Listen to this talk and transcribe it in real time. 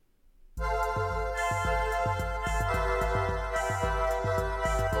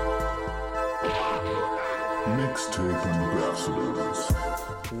Mixtape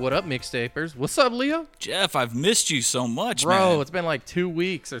Ambassadors. What up, mixtapers? What's up, Leo? Jeff, I've missed you so much, Bro, man. it's been like 2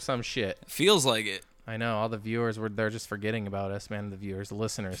 weeks or some shit. Feels like it. I know, all the viewers, they're just forgetting about us, man. The viewers, the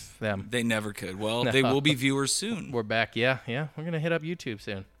listeners, them. They never could. Well, they will be viewers soon. We're back, yeah. We're going to hit up YouTube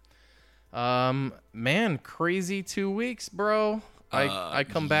soon. Man, crazy 2 weeks, bro. I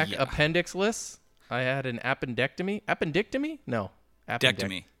come back yeah. appendixless. I had an appendectomy. Appendectomy? No.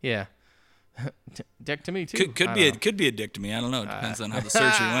 Dectomy. Yeah. Dectomy, too. Could be a dick to me. I don't know. It depends on how the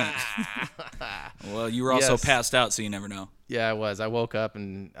surgery went. Well, you were also passed out, so you never know. Yeah, I was. I woke up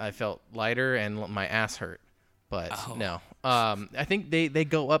and I felt lighter and my ass hurt. But no. I think they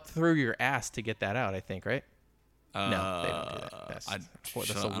go up through your ass to get that out, I think, right? No, they don't do that.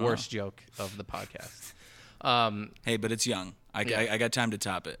 That's the worst joke of the podcast. Hey, but it's young. I got time to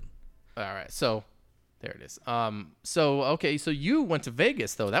top it. All right. So there it is. So you went to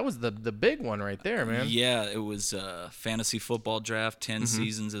Vegas, though. That was the big one right there, man. Yeah, it was a fantasy football draft, 10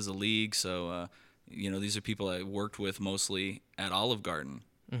 seasons as a league. So, these are people I worked with mostly at Olive Garden.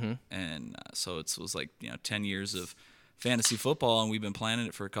 Mm-hmm. And so it was like, 10 years of fantasy football, and we've been planning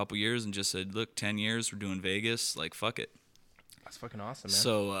it for a couple years and just said, look, 10 years, we're doing Vegas. Like, fuck it. That's fucking awesome, man.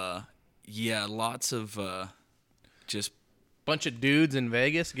 So, lots of just... Bunch of dudes in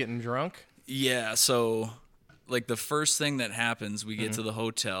Vegas getting drunk. Yeah, so like the first thing that happens, we get to the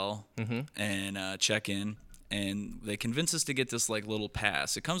hotel and check in, and they convince us to get this like little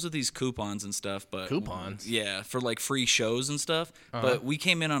pass. It comes with these coupons and stuff, but coupons, yeah, for like free shows and stuff. But we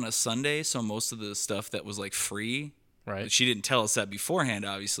came in on a Sunday, so most of the stuff that was like free, right? She didn't tell us that beforehand,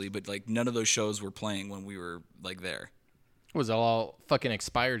 obviously, but like none of those shows were playing when we were like there. Was it all fucking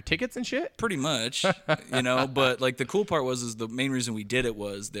expired tickets and shit? Pretty much, but like the cool part was the main reason we did it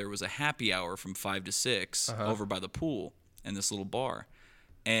was there was a happy hour from 5 to 6 over by the pool in this little bar.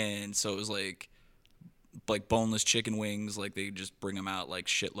 And so it was like boneless chicken wings, like they just bring them out like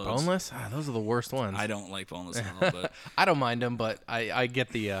shitloads. Boneless? Those are the worst ones. I don't like boneless at all, but I don't mind them, but I get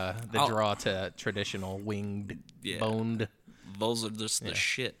the draw to traditional winged, boned. Those are just the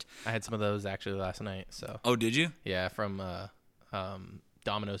shit. I had some of those actually last night. So. Oh, did you? Yeah, from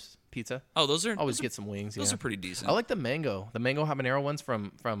Domino's Pizza. Oh, those are always get some wings. Those are pretty decent. I like the mango habanero ones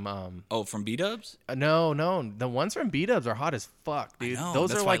from. From B-Dubs? No, the ones from B-Dubs are hot as fuck, dude. I know, those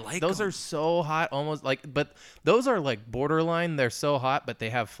that's are why like I like those them. are so hot, almost like. But those are like borderline. They're so hot, but they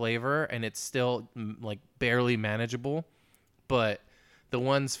have flavor, and it's still like barely manageable. But the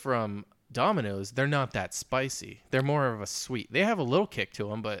ones from Domino's, they're not that spicy. They're more of a sweet. They have a little kick to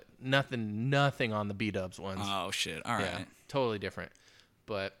them, but nothing on the B-Dubs ones. Oh shit! All right, yeah, totally different.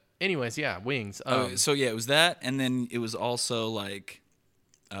 But anyways, yeah, wings. So yeah, it was that, and then it was also like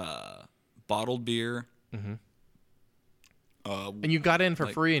bottled beer. Mm-hmm. And you got in for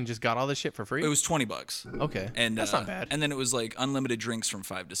like, free and just got all this shit for free? It was $20. Okay, and that's not bad. And then it was like unlimited drinks from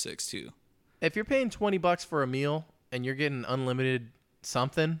 5 to 6 too. If you're paying $20 for a meal and you're getting unlimited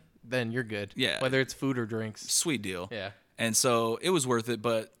something, then you're good. Yeah. Whether it's food or drinks. Sweet deal. Yeah. And so it was worth it.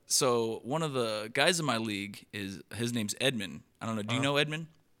 But so one of the guys in my league his name's Edmund. I don't know. Do you know Edmund?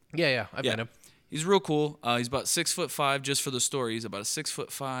 Yeah. I've met him. He's real cool. He's about 6'5", just for the story. He's about a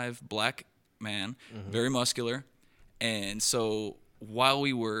 6'5" black man, very muscular. And so while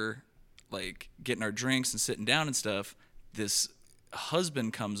we were like getting our drinks and sitting down and stuff, this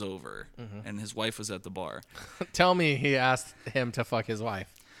husband comes over and his wife was at the bar. Tell me he asked him to fuck his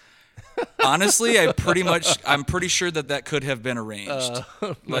wife. Honestly, I'm pretty sure that could have been arranged.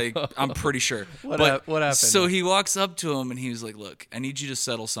 I'm pretty sure. What happened? So he walks up to him and he was like, "Look, I need you to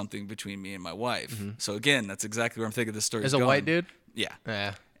settle something between me and my wife." So again, that's exactly where I'm thinking this story is a going. white dude? Yeah.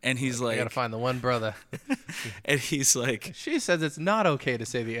 Yeah. And he's like, I gotta find the one brother. And he's like, she says it's not okay to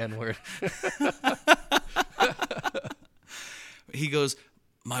say the N-word. He goes,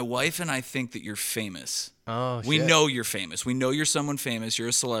 "My wife and I think that you're famous. Oh, shit. We know you're famous. We know you're someone famous. You're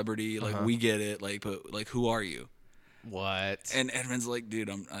a celebrity. Like, we get it. Like, but like, who are you?" What? And Edmund's like, "Dude,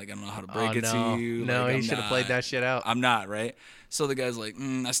 I don't know how to break it no. to you. No, like, he should have played that shit out. I'm not, right?" So the guy's like,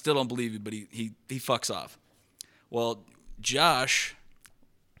 "I still don't believe you," but he fucks off. Well, Josh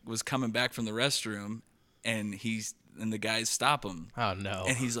was coming back from the restroom, and the guys stop him. Oh no!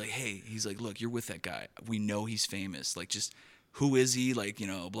 And he's like, "Hey," he's like, "Look, you're with that guy. We know he's famous. Like, just who is he? Like,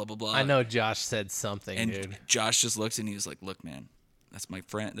 blah blah blah." I know Josh said something, and dude. Josh just looks and he's like, "Look, man, that's my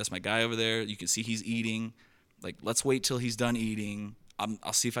friend. That's my guy over there. You can see he's eating. Like, let's wait till he's done eating.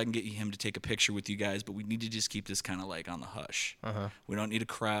 I'll see if I can get him to take a picture with you guys, but we need to just keep this kind of like on the hush. We don't need a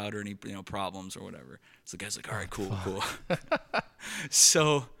crowd or any problems or whatever." So the guy's like, "All right, cool."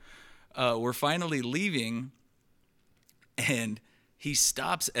 So we're finally leaving, and he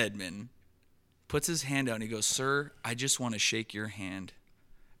stops Edmund, puts his hand out and he goes, "Sir, I just want to shake your hand."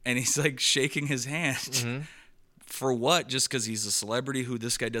 And he's like shaking his hand. Mm-hmm. For what? Just because he's a celebrity who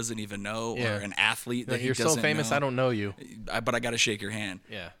this guy doesn't even know, Yeah. or an athlete that Like, he you're doesn't so famous, know. I don't know you. But I got to shake your hand.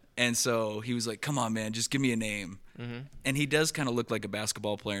 Yeah. And so he was like, "Come on, man, just give me a name." Mm-hmm. And he does kind of look like a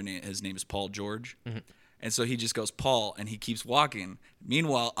basketball player. His name is Paul George. Mm-hmm. And so he just goes, "Paul," and he keeps walking.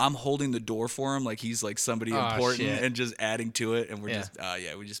 Meanwhile, I'm holding the door for him like he's like somebody Oh, important shit. and just adding to it. And we're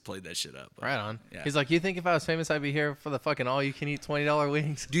Yeah. we just played that shit up. Right on. Yeah. He's like, you think if I was famous, I'd be here for the fucking all-you-can-eat $20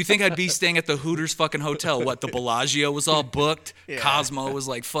 wings? Do you think I'd be staying at the Hooters fucking hotel? What, the Bellagio was all booked? Yeah. Cosmo was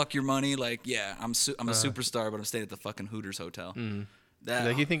like, "Fuck your money." Like, yeah, I'm a superstar, but I'm staying at the fucking Hooters hotel. That,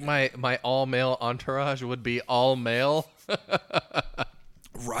 Like, you think my all-male entourage would be all-male?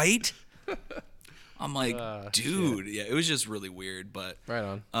 right? I'm like, dude, yeah, it was just really weird. But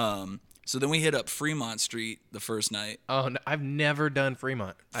Right on. so then we hit up Fremont Street the first night. Oh, no, I've never done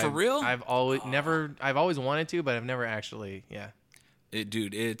Fremont. For real? I've always I've always wanted to, but I've never actually. Yeah.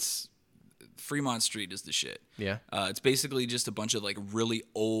 It's Fremont Street is the shit. Yeah. It's basically just a bunch of like really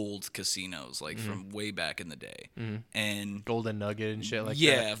old casinos, like from way back in the day, and Golden Nugget and shit like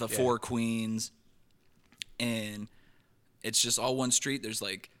yeah, that. the Four Queens, and it's just all one street. There's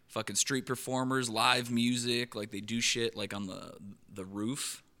like fucking street performers, live music, like they do shit like on the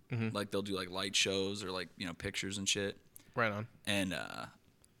roof, like they'll do like light shows or like pictures and shit, Right on. and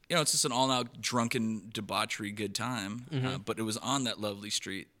it's just an all-out drunken debauchery good time. But it was on that lovely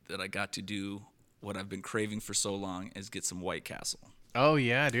street that I got to do what I've been craving for so long, is get some White Castle. Oh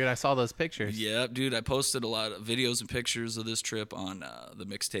yeah, dude, I saw those pictures. Yeah, dude, I posted a lot of videos and pictures of this trip on the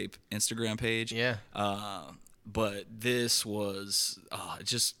Mixtape Instagram page. Yeah. But this was it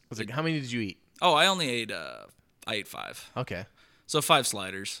just. Was it, how many did you eat? Oh, I only ate. I ate 5. Okay. So 5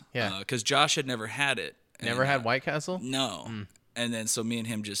 sliders. Yeah. Because Josh had never had it. Never and, had White Castle? No. And then so me and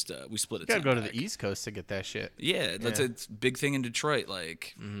him just we split it. You gotta go to the East Coast to get that shit. Yeah, that's a big thing in Detroit.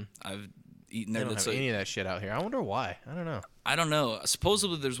 Like I've eaten They there. don't That's have any of that shit out here. I wonder why. I don't know. I don't know.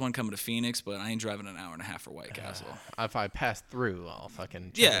 Supposedly there's one coming to Phoenix, but I ain't driving an hour and a half for White Castle. If I pass through, I'll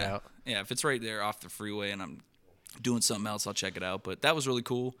fucking check it out. Yeah, if it's right there off the freeway and I'm doing something else, I'll check it out. But that was really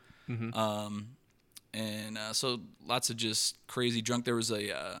cool. And so lots of just crazy drunk. There was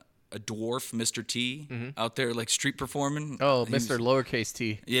a dwarf, Mr. T, out there like street performing. Oh, He was- Mr. Lowercase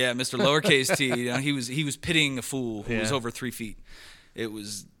T. Yeah, Mr. Lowercase T. He was pitying a fool who was Yeah. over 3 feet. It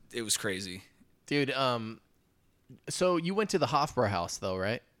was crazy. Dude, so you went to the Hofbrauhaus though,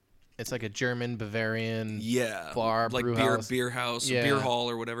 right? It's like a German Bavarian Yeah, bar, like brew beer house. beer house, Yeah. beer hall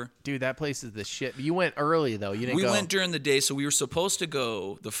or whatever. Dude, that place is the shit. You went early though. You didn't We go. went during the day, so we were supposed to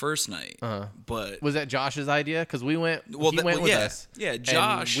go the first night, but Was that Josh's idea? Because we went. Well, he that- went well, with yeah. us. Yeah, And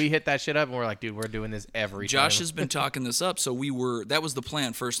Josh- we hit that shit up, and we're like, dude, we're doing this every Josh time. has been talking this up, so that was the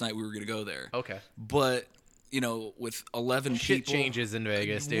plan. First night we were going to go there. Okay. But with 11 Shit people, changes in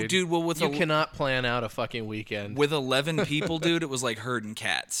Vegas, dude. Dude, well, with you cannot plan out a fucking weekend. with 11 people, dude, it was like herding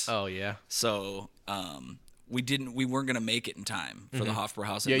cats. Oh yeah. So we weren't going to make it in time for the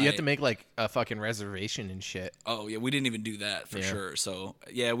Hofbrauhaus. Yeah, you have to make like a fucking reservation and shit. Oh yeah, we didn't even do that for sure. So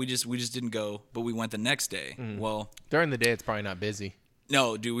yeah, we just didn't go, but we went the next day. Well, During the day, it's probably not busy.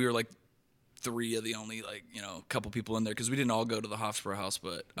 no, dude, we were like 3 of the only couple people in there because we didn't all go to the Hofbrauhaus.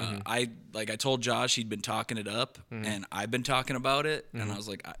 But I told Josh, he'd been talking it up, and I've been talking about it, and I was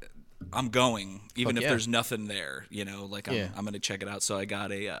like, I'm going even Fuck if yeah. there's nothing there. I'm gonna check it out. So I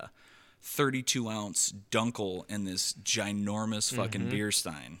got a 32-ounce Dunkel in this ginormous fucking beer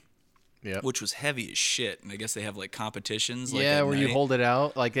stein. Yeah. Which was heavy as shit, and I guess they have like competitions. Yeah, at where you night. hold it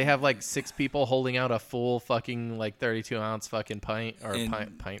out. Like they have like 6 people holding out a full fucking like 32-ounce fucking pint or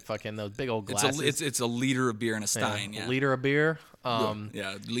And pint fucking those big old It's glasses. it's a liter of beer in a stein. Yeah, A liter of beer.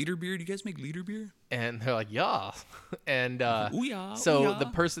 yeah, liter beer. Do you guys make liter beer? And they're like, yeah. And Ooh, yeah, so ooh, yeah. the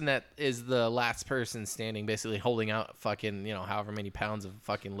person that is the last person standing, basically holding out fucking, however many pounds of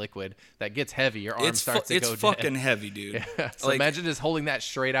fucking liquid that gets heavy, your arm starts to it's go fucking dead. heavy, dude. So Like, imagine just holding that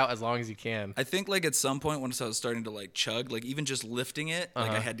straight out as long as you can. I think like at some point once I was starting to like chug, like even just lifting it,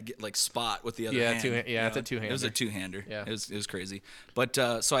 like I had to get like spot with the other Yeah, hand. two-hand- yeah, you it's a know? two-hander. It was a two-hander. Yeah. it was crazy. But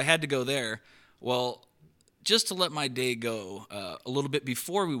so I had to go there. Well, just to let my day go a little bit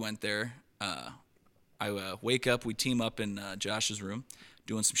before we went there, I wake up, we team up in Josh's room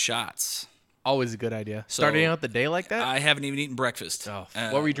doing some shots. Always a good idea. So, Starting out the day like that? I haven't even eaten breakfast. Oh,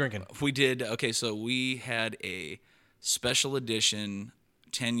 what were you drinking? We did, so we had a special edition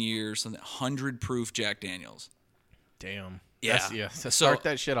 10 years, 100 proof Jack Daniels. Damn. Yeah. So So, start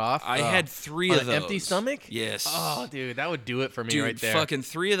that shit off. I had 3 On of an those. empty stomach? Yes. Oh, dude, that would do it for me Dude, right there. fucking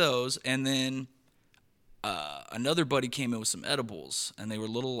 3 of those, and then another buddy came in with some edibles, and they were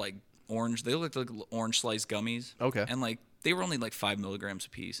little like orange. They looked like orange sliced gummies. Okay. And like they were only like 5 milligrams a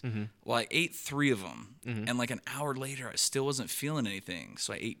piece. Well, I ate 3 of them, and like an hour later, I still wasn't feeling anything,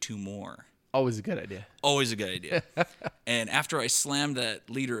 so I ate 2 more. Always a good idea. Always a good idea. And after I slammed that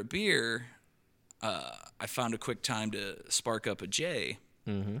liter of beer, I found a quick time to spark up a J.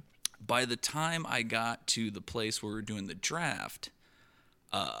 By the time I got to the place where we were doing the draft,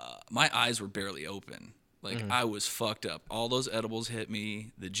 my eyes were barely open. Like I was fucked up. All those edibles hit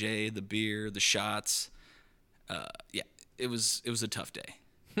me. The J, the beer, the shots. Yeah, it was a tough day.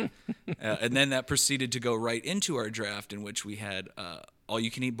 And then that proceeded to go right into our draft, in which we had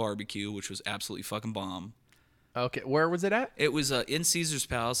all-you-can-eat barbecue, which was absolutely fucking bomb. Okay, where was it at? It was in Caesar's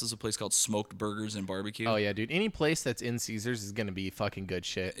Palace. There's a place called Smoked Burgers and Barbecue. Oh yeah, dude. Any place that's in Caesars is gonna be fucking good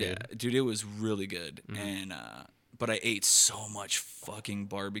shit, dude. Yeah, dude, it was really good. And but I ate so much fucking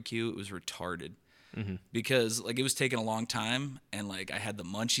barbecue, it was retarded. Because like it was taking a long time, and like I had the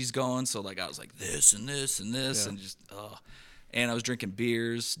munchies going, so like I was like this and this and this, and just and I was drinking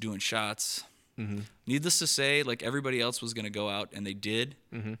beers, doing shots. Needless to say, like everybody else was gonna go out, and they did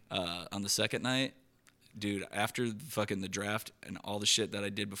on the second night. Dude, after fucking the draft and all the shit that I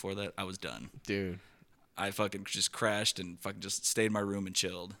did before that, I was done. Dude. I fucking just crashed and fucking just stayed in my room and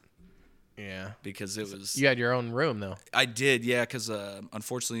chilled. Yeah. Because it was... You had your own room, though. I did, yeah, because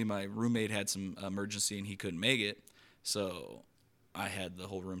unfortunately my roommate had some emergency and he couldn't make it. So I had the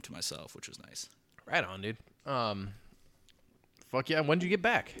whole room to myself, which was nice. Right on, dude. Fuck yeah. When did you get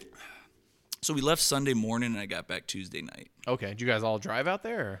back? So we left Sunday morning and I got back Tuesday night. Okay. Did you guys all drive out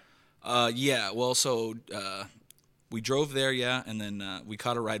there? Yeah, well, so we drove there, yeah, and then we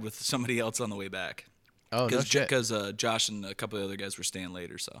caught a ride with somebody else on the way back. Oh, no shit. Because Josh and a couple of other guys were staying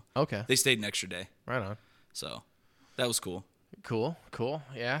later, so Okay. they stayed an extra day. Right on. So that was cool. Cool.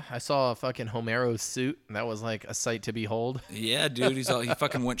 Yeah. I saw a fucking Homero's suit, and that was like a sight to behold. Yeah, dude, he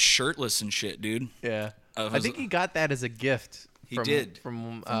fucking went shirtless and shit, dude. Yeah. I think he got that as a gift. He did.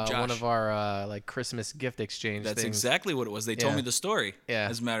 From Josh. one of our like Christmas gift exchange That's things. exactly what it was. They told Yeah. me the story. Yeah.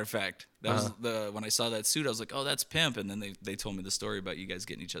 As a matter of fact, that was when I saw that suit, I was like, "Oh, that's pimp." And then they told me the story about you guys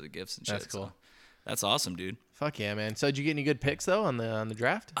getting each other gifts and shit. That's cool. So that's awesome, dude. Fuck yeah, man. So did you get any good picks though on the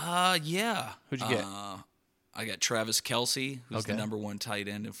draft? Yeah. Who'd you get? I got Travis Kelce, who's the Okay. number 1 tight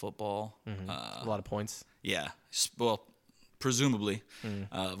end in football. A lot of points. Yeah. Well, presumably.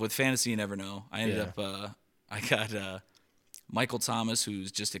 With fantasy, you never know. I ended up, I got Michael Thomas, who's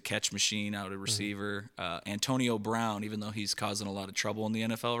just a catch machine out of receiver. Antonio Brown, even though he's causing a lot of trouble in the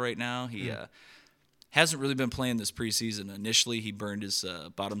NFL right now, he hasn't really been playing this preseason. Initially, he burned his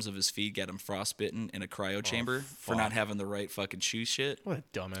bottoms of his feet, got him frostbitten in a cryo chamber for not having the right fucking shoe shit. What a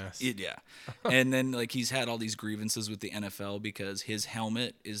dumbass. Yeah. And then like he's had all these grievances with the NFL because his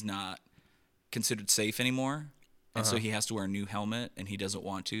helmet is not considered safe anymore. And so he has to wear a new helmet, and he doesn't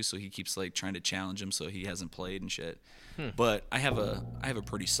want to, so he keeps like trying to challenge him, so he hasn't played and shit. But I have a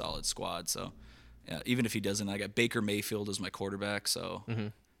pretty solid squad, so even if he doesn't, I got Baker Mayfield as my quarterback. So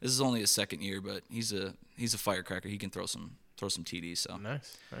this is only his second year, but he's a firecracker. He can throw some TDs. So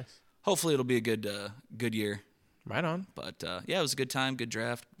Nice. hopefully it'll be a good year. Right on. But yeah, it was a good time, good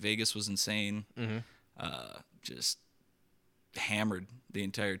draft. Vegas was insane. Just hammered the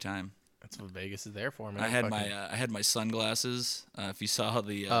entire time. That's what Vegas is there for, man. I had my sunglasses. If you saw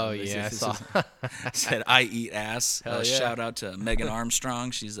the I saw. said I eat ass. Hell yeah. Shout out to Megan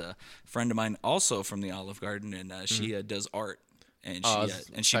Armstrong. She's a friend of mine, also from the Olive Garden, and she does art. And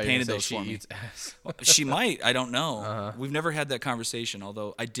she painted those for me. Eats ass. She might. I don't know. We've never had that conversation.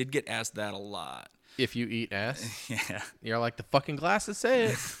 Although I did get asked that a lot. If you eat ass, Yeah. you're like the fucking glasses say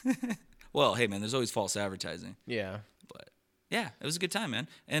it. Well, hey man, there's always false advertising. Yeah. But yeah, it was a good time, man.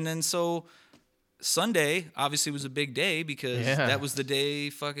 And then so Sunday obviously was a big day because that was the day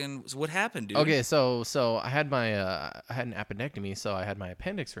fucking what happened, dude. Okay, so I had my I had an appendectomy, so I had my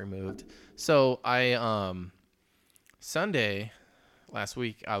appendix removed. So I Sunday last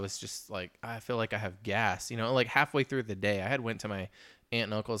week I was just like I feel like I have gas, like halfway through the day. I had went to my aunt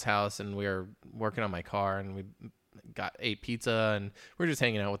and uncle's house and we were working on my car and we ate pizza and we were just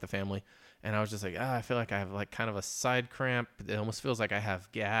hanging out with the family. And I was just like, I feel like I have like kind of a side cramp. It almost feels like I have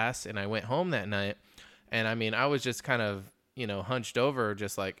gas. And I went home that night. And I mean, I was just kind of, hunched over,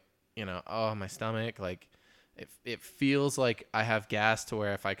 just like, oh, my stomach. Like, it feels like I have gas to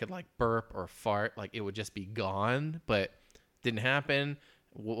where if I could like burp or fart, like it would just be gone. But didn't happen.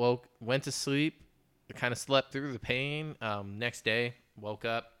 Went to sleep. Kind of slept through the pain. Next day, woke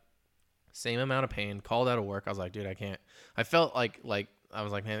up. Same amount of pain. Called out of work. I was like, dude, I can't. I felt like I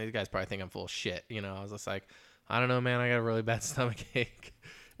was like, man, these guys probably think I'm full of shit. I was just like, I don't know, man. I got a really bad stomach ache.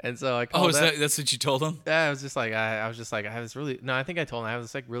 And so I called. That's what you told him? I was just like, I was really, no, I think I told him I have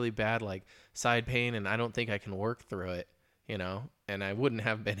this like really bad like side pain and I don't think I can work through it, and I wouldn't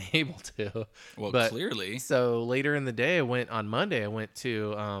have been able to. Well, but, clearly. So later in the day, on Monday, I went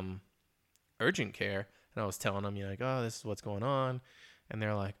to urgent care and I was telling them, like, oh, this is what's going on. And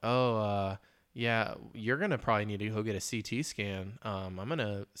they're like, oh, yeah, you're going to probably need to go get a CT scan. I'm going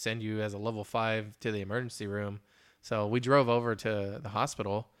to send you as a level 5 to the emergency room. So we drove over to the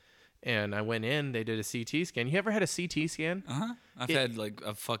hospital and I went in. They did a CT scan. You ever had a CT scan? Uh-huh. I've had like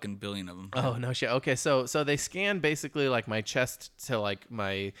a fucking billion of them. Oh, no shit. Okay, so they scanned basically like my chest to like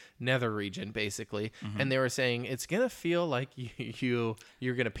my nether region basically, and they were saying it's going to feel like you're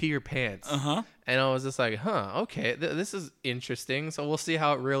going to pee your pants. Uh-huh. And I was just like, okay, this is interesting. So we'll see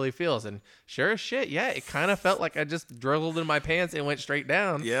how it really feels. And sure as shit, yeah, it kind of felt like I just dribbled in my pants and went straight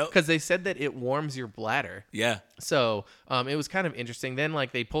down. Yep. Because they said that it warms your bladder. Yeah. So it was kind of interesting. Then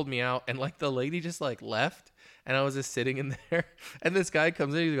like they pulled me out and like the lady just like left. And I was just sitting in there. And this guy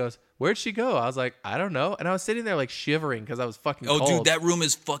comes in. He goes, where'd she go? I was like, I don't know. And I was sitting there like shivering because I was fucking cold. Dude, that room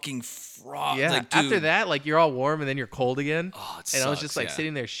is fucking fraught. Yeah. Like, dude. After that, like you're all warm and then you're cold again. Oh, it and I was sucks, just like yeah.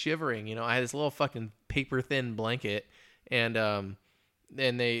 sitting there shivering. I had this little fucking paper thin blanket. And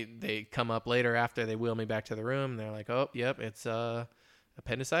then they come up later after they wheel me back to the room. And they're like, oh, yep, it's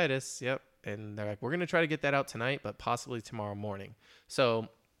appendicitis. Yep. And they're like, we're going to try to get that out tonight, but possibly tomorrow morning. So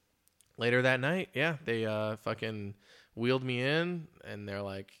later that night, yeah, they fucking wheeled me in, and they're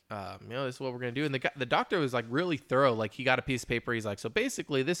like, this is what we're gonna do. And the doctor was like really thorough. Like he got a piece of paper. He's like, so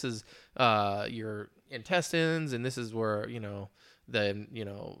basically, this is your intestines, and this is where the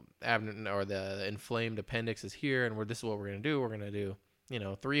abdomen or the inflamed appendix is here, and this is what we're gonna do. We're gonna do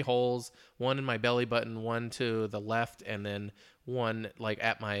 3 holes, one in my belly button, one to the left, and then one like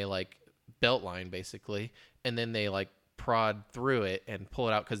at my like belt line basically, and then they like prod through it and pull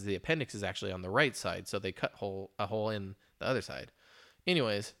it out because the appendix is actually on the right side, so they cut a hole in the other side.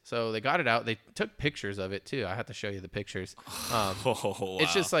 Anyways, so they got it out. They took pictures of it too. I have to show you the pictures. Wow.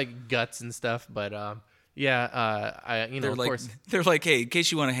 It's just like guts and stuff, but I They're of like, course they're like, hey, in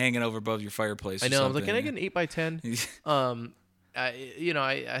case you want to hang it over above your fireplace. I know. I was like, something. can I get an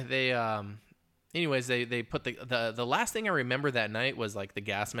 8x10? Anyways, they put the last thing I remember that night was like the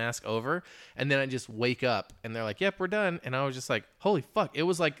gas mask over, and then I just wake up and they're like, yep, we're done. And I was just like, holy fuck. It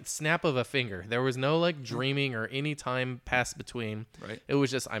was like snap of a finger. There was no like dreaming or any time passed between. Right. It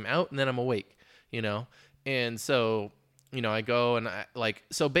was just I'm out and then I'm awake, And so, I go and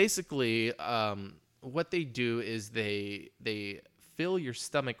so basically what they do is they fill your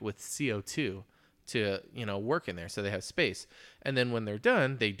stomach with CO2 to work in there, so they have space, and then when they're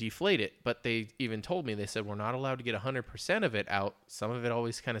done they deflate it. But they even told me, they said, we're not allowed to get 100% of it out. Some of it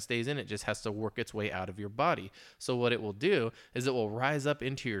always kind of stays in. It just has to work its way out of your body. So what it will do is it will rise up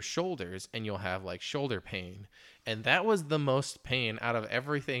into your shoulders and you'll have like shoulder pain. And that was the most pain out of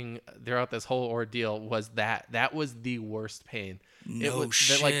everything throughout this whole ordeal. Was that was the worst pain.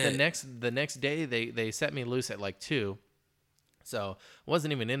 Shit. Like the next day they set me loose at like 2. So I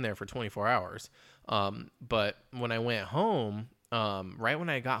wasn't even in there for 24 hours. But when I went home, right when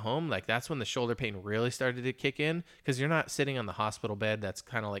I got home, like that's when the shoulder pain really started to kick in, because you're not sitting on the hospital bed. That's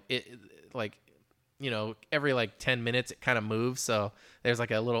kind of like it, like, every like 10 minutes it kind of moves. So there's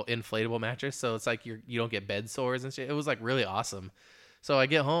like a little inflatable mattress. So it's like you don't get bed sores and shit. It was like really awesome. So I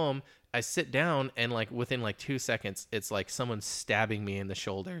get home, I sit down, and like within like 2 seconds, it's like someone stabbing me in the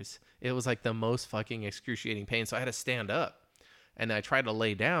shoulders. It was like the most fucking excruciating pain. So I had to stand up. And I tried to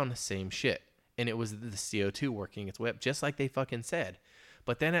lay down, same shit. And it was the CO2 working its way up, just like they fucking said.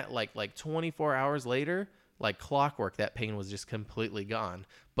 But then at like 24 hours later, like clockwork, that pain was just completely gone.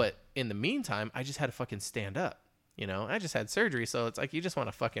 But in the meantime, I just had to fucking stand up. I just had surgery, so it's like you just want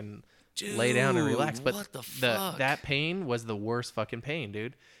to fucking lay down and relax. But what the fuck? That pain was the worst fucking pain,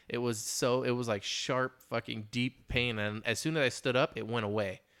 dude. It was like sharp fucking deep pain. And as soon as I stood up, it went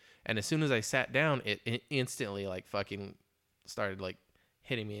away. And as soon as I sat down, it instantly like fucking started like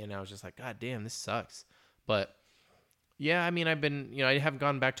hitting me, and I was just like, God damn, this sucks. But yeah, I mean, I've been, I haven't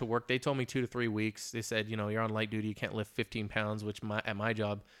gone back to work. They told me 2 to 3 weeks. They said, you're on light duty, you can't lift 15 pounds, which at my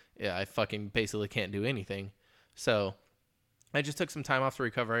job, yeah, I fucking basically can't do anything. So I just took some time off to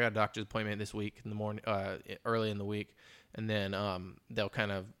recover. I got a doctor's appointment this week in the morning, early in the week, and then they'll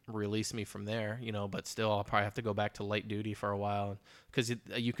kind of release me from there, but still I'll probably have to go back to light duty for a while, because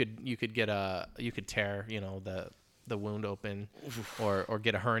you could tear, the wound open, or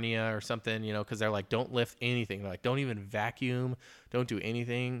get a hernia or something, because they're like, don't lift anything. They're like, don't even vacuum, don't do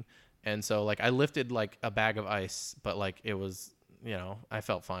anything. And so like I lifted like a bag of ice, but like it was, I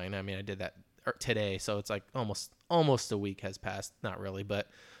felt fine. I mean, I did that today, so it's like almost a week has passed. Not really, but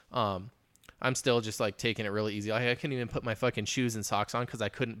I'm still just like taking it really easy. I couldn't even put my fucking shoes and socks on because I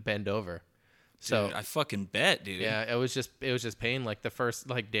couldn't bend over. So Dude, I fucking bet, dude. yeah, it was just pain. Like the first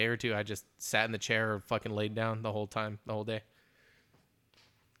like day or two, I just sat in the chair or fucking laid down the whole day.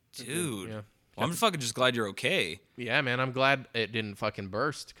 Dude. Yeah. Well, I'm fucking just glad you're okay. Yeah, man, I'm glad it didn't fucking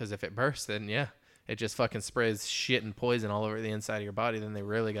burst, because if it bursts, then yeah, it just fucking sprays shit and poison all over the inside of your body. Then they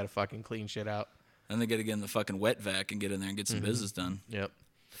really got to fucking clean shit out. Then they got to get in the fucking wet vac and get in there and get some business done. Yep.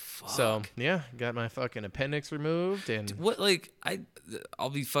 So yeah, got my fucking appendix removed, and What, like, I'll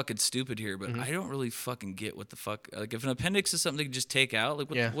be fucking stupid here, but I don't really fucking get what the fuck. Like, if an appendix is something they can just take out, like,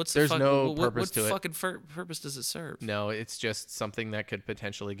 Yeah, what's there's the fuck? no purpose what to it. fucking purpose does it serve? no, it's just something that could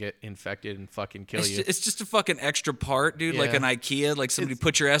potentially get infected and fucking kill you. It's just a fucking extra part, dude. Like Yeah. an IKEA, like somebody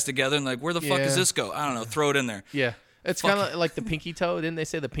put your ass together and like, where the fuck does Yeah. this go? I don't know. Throw it in there. Yeah. It's kind of like the pinky toe. Didn't they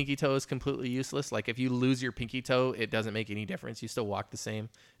say the pinky toe is completely useless? Like if you lose your pinky toe, it doesn't make any difference. You still walk the same.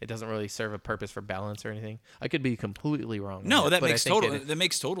 It doesn't really serve a purpose for balance or anything. I could be completely wrong. No, on that but I makes think that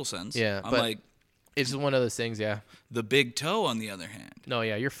makes total sense. Yeah, I'm but- like It's just one of those things. Yeah. the big toe, on the other hand. No,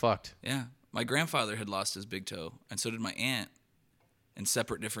 yeah, you're fucked. Yeah, my grandfather had lost his big toe, and so did my aunt, in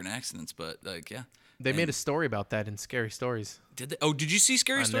separate different accidents. But like, yeah, They made a story about that in Scary Stories. did they? Oh, did you see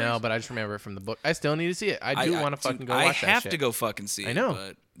Scary I Stories? know, but I just remember it from the book. I still need to see it. I do want to fucking dude, go watch that I have shit. to go fucking see it. I know.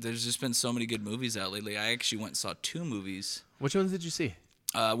 But there's just been so many good movies out lately. I actually went and saw 2 movies. Which ones did you see?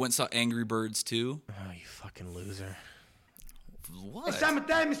 Went and saw Angry Birds 2. Oh, you fucking loser. What?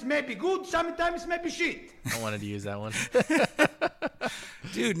 Sometimes may be good, sometimes may be shit. I wanted to use that one.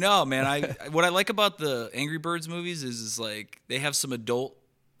 Dude, no, man. What I like about the Angry Birds movies is like they have some adult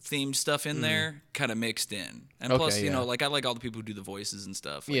themed stuff in there, kind of mixed in. And plus, Okay, you yeah. know, like I like all the people who do the voices and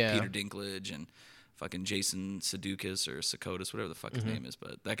stuff, like Yeah. Peter Dinklage and fucking Jason Sudeikis or Sudeikis, whatever the fuck his name is.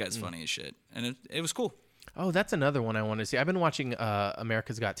 But that guy's funny as shit, and it was cool. Oh, that's another one I want to see. I've been watching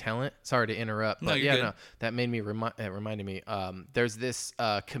America's Got Talent. Sorry to interrupt, No, but you're yeah, good. no, that made me it reminded me. There's this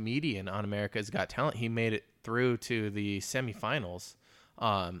comedian on America's Got Talent. He made it through to the semifinals,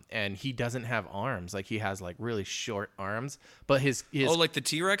 and he doesn't have arms. Like he has like really short arms, but his Oh, like the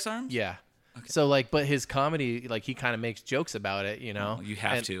T-Rex arms? yeah. So like, but his comedy, like he kind of makes jokes about it, you know. Well, you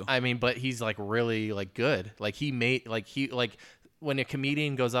have And, to. I mean, but he's like really like good. Like he made like when a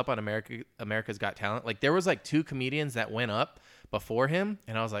comedian goes up on America's Got Talent, like there was like 2 comedians that went up before him,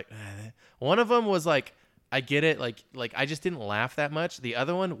 and I was like, one of them was like, I get it, like I just didn't laugh that much. The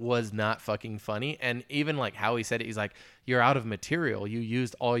other one was not fucking funny, and even like how he said it, he's like, you're out of material. You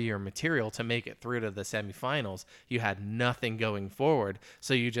used all your material to make it through to the semifinals. You had nothing going forward,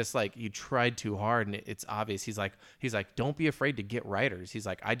 so you just like you tried too hard, and it's obvious. He's like, don't be afraid to get writers. He's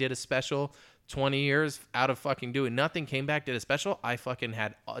like, I did a special. 20 years out of fucking doing nothing, came back, did a special. I fucking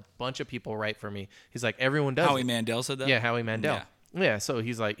had a bunch of people write for me. He's like, everyone does. Howie it. Mandel said that? Yeah, Howie Mandel. Yeah. Yeah, so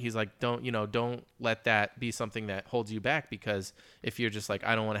he's like, don't let that be something that holds you back, because if you're just like,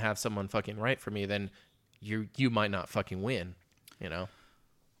 I don't want to have someone fucking write for me, then you might not fucking win, you know?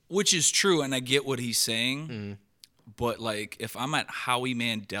 Which is true, and I get what he's saying. Mm-hmm. But like, if I'm at Howie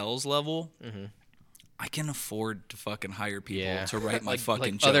Mandel's level, I can afford to fucking hire people Yeah. to write my like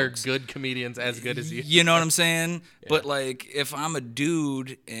fucking jokes. other good comedians as good as you. You know what I'm saying? But like, if I'm a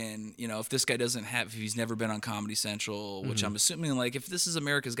dude, and you know, if this guy doesn't have, if he's never been on Comedy Central, which I'm assuming, like, if this is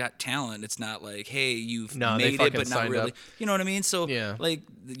America's Got Talent, it's not like, hey, you've No, they made it, fucking but not signed really. up. You know what I mean? So, Yeah. like,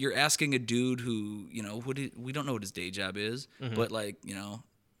 you're asking a dude who, you know, we don't know what his day job is, but like, you know.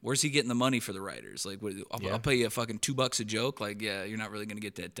 Where's he getting the money for the writers? Like, I'll pay you fucking $2 a joke. Like, yeah, you're not really gonna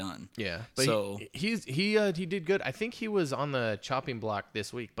get that done. Yeah, but So- he did good. I think he was on the chopping block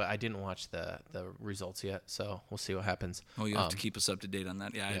this week, but I didn't watch the results yet, so we'll see what happens. Oh, you have to keep us up to date on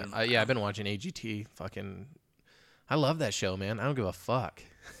that. Yeah, I don't know. I've been watching AGT. Fucking, I love that show, man. I don't give a fuck.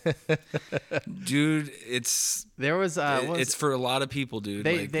 Dude, it's There was it's for a lot of people, dude.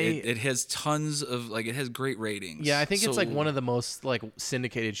 They- Like, they- it has tons of, like, it has great ratings. yeah, I think it's like So- one of the most like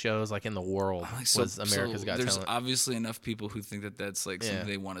syndicated shows like in the world. like, so- was America's so Got there's Talent. obviously enough people who think that that's like Yeah. something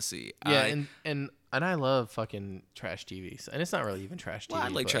they want to see. Yeah, I, and I love fucking trash TV, and it's not really even trash TV. well, I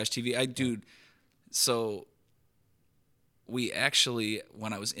like but- trash TV. Dude. So we actually,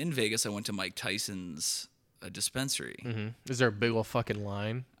 when I was in Vegas, I went to Mike Tyson's dispensary. Mhm. Is there a big old fucking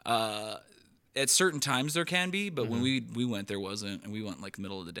line? At certain times there can be, but Mm-hmm. when we went, there wasn't, and we went like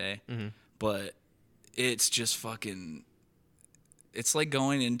middle of the day. But it's just fucking. It's like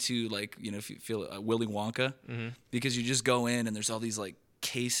going into, like, you know, if you feel Willy Wonka, Mm-hmm. because you just go in and there's all these like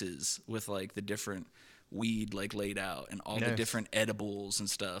cases with like the different weed like laid out and all the Nice. different edibles and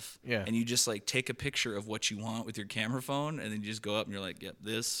stuff. Yeah. And you just like take a picture of what you want with your camera phone, and then you just go up and you're like, yep,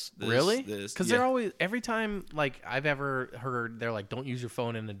 this, Really? this. Because Yeah. they're always every time like I've ever heard they're like, don't use your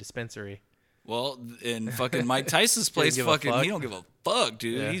phone in a dispensary. Well, in fucking Mike Tyson's place, give a fucking, fuck? he don't give a fuck,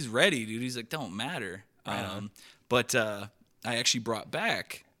 dude. Yeah. He's ready, dude. He's like, don't matter. But I actually brought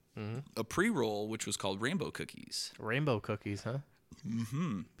back Mm-hmm. a pre-roll, which was called Rainbow Cookies. Rainbow cookies, huh?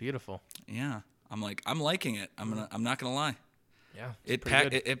 Mm-hmm. Beautiful. Yeah, I'm liking it. I'm not gonna lie. Yeah.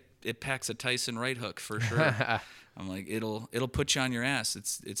 It packs a Tyson right hook for sure. I'm like, it'll put you on your ass.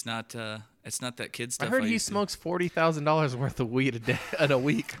 It's not that kid I stuff. heard he used to- smokes $40,000 worth of weed a day in a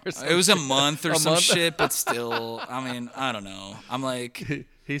week or something. It was a month or A some month? shit, but still, I mean, I don't know. I'm like,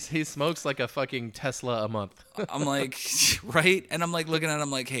 he smokes like a fucking Tesla a month. right? And I'm like looking at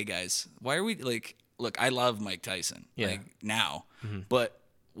him like, hey guys, why are we like, look, I love Mike Tyson, Yeah. like now, but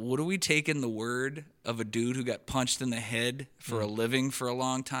what are we taking the word of a dude who got punched in the head for a living for a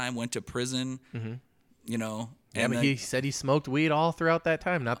long time, went to prison, you know? Yeah, but then- he said he smoked weed all throughout that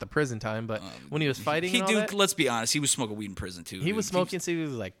time, not the prison time, but when he was fighting, and all that, let's be honest, he was smoking weed in prison too. he dude. was smoking since he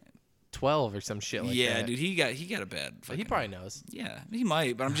was like 12 or some shit like yeah, that. dude, he got a bad. But Fucking, he probably knows. yeah, he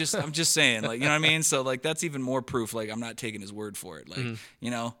might, but I'm just saying, like, you know what I mean? So like that's even more proof. Like I'm not taking his word for it. Like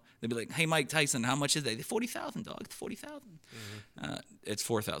you know, they'd be like, hey, Mike Tyson, how much is that? $40,000, dog. It's $40,000. It's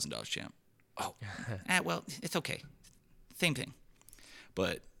 $4,000, champ. Oh, well, it's okay. Same thing.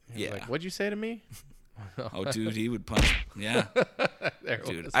 But yeah, Like, what'd you say to me? oh, dude, he would punch. Yeah, There it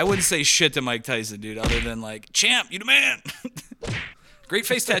dude, was. I wouldn't say shit to Mike Tyson, dude, other than like, champ, you the man. Great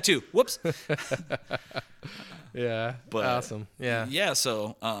face tattoo. Whoops. Yeah. But- awesome. Yeah. Yeah.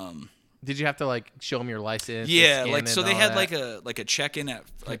 So, Did you have to like show him your license? yeah, scan like it so and they all had that? like a check-in at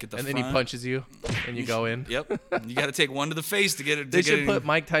like at the and then front. he punches you, and you go in. Yep. You got to take one to the face to get it. They should put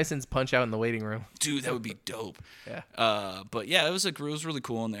Mike Tyson's punch out in the waiting room. Dude, that would be dope. Yeah. But yeah, it was really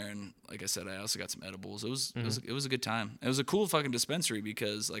cool in there, and like I said, I also got some edibles. It was it was a good time. It was a cool fucking dispensary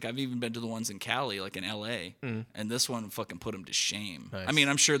because like I've even been to the ones in Cali, like in LA, and this one fucking put them to shame. Nice. I mean,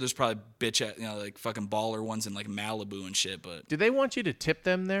 I'm sure there's probably like fucking baller ones in like Malibu and shit, but Did they want you to tip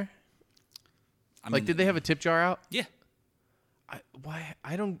them there? I Like, mean, did they have a tip jar out? Yeah. Why?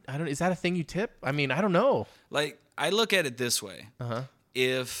 I don't. Is that a thing you tip? I mean, I don't know. Like I look at it this way: Uh-huh.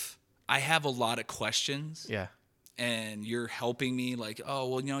 if I have a lot of questions, Yeah. and you're helping me like, oh,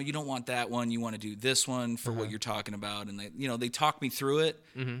 well, you know, you don't want that one. You want to do this one for what you're talking about. And they talk me through it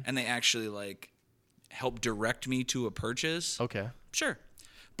and they actually like help direct me to a purchase. Okay. Sure.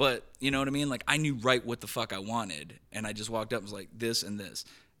 But you know what I mean? Like I knew right what the fuck I wanted. And I just walked up and was like this and this.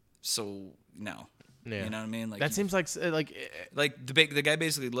 So no, Yeah. you know what I mean? Like That seems like the guy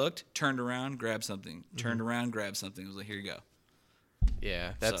basically looked, turned around, grabbed something, turned around, grabbed something. It was like, here you go.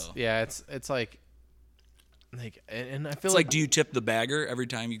 yeah. That's So- yeah. It's like and I feel It's like, do you tip the bagger every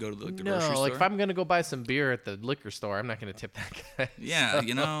time you go to the no, grocery store? like if I'm gonna go buy some beer at the liquor store, I'm not gonna tip that guy. yeah,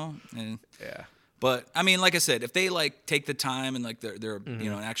 you know. And, Yeah. but I mean, like I said, if they like take the time and like they're you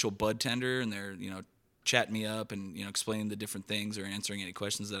know an actual bud tender and they're chatting me up and explaining the different things or answering any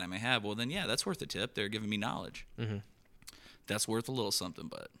questions that I may have, well then yeah, that's worth a tip. They're giving me knowledge. That's worth a little something.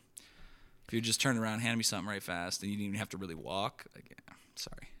 But if you're just turning around, handing me something right fast, and you didn't even have to really walk, like yeah,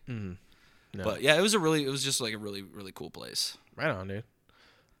 sorry. No. But yeah, it was just like a really really cool place. Right on, dude.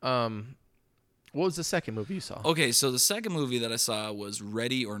 What was the second movie you saw? Okay, so the second movie that I saw was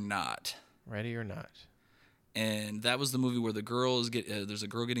Ready or Not. Ready or Not? And that was the movie where the girl is there's a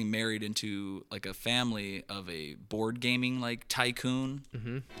girl getting married into like a family of a board gaming like tycoon.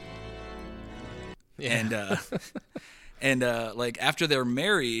 Yeah. And like after they're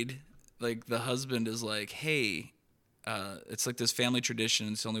married, like the husband is like, hey, it's like this family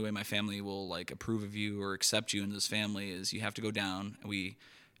tradition. It's the only way my family will like approve of you or accept you in this family is you have to go down and we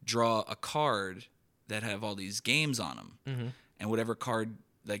draw a card that have all these games on them, and whatever card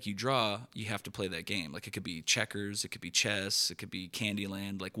like you draw, you have to play that game. Like it could be checkers, it could be chess, it could be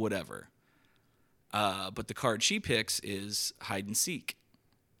Candyland, like whatever. But the card she picks is hide and seek.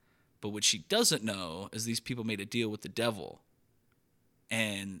 But what she doesn't know is these people made a deal with the devil.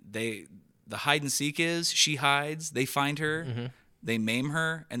 And the hide and seek is she hides, they find her, they maim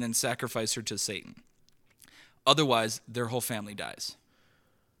her, and then sacrifice her to Satan. Otherwise, their whole family dies.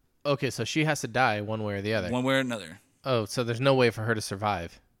 Okay, so she has to die one way or the other. One way or another. Oh, so there's no way for her to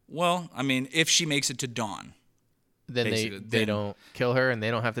survive. Well, I mean, if she makes it to dawn. Then Basically, they then- don't kill her and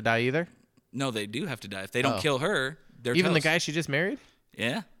they don't have to die either? No, they do have to die. If they don't Oh. kill her, they're Even the toast. guy she just married?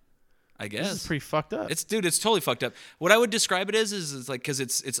 Yeah, I This is guess. pretty fucked up. It's totally fucked up. What I would describe it as is like because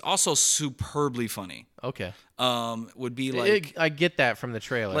it's also superbly funny. Okay. Would be like I get that from the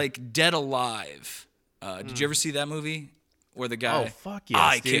trailer. like Dead Alive Did you ever see that movie where the guy? Oh, fuck yes,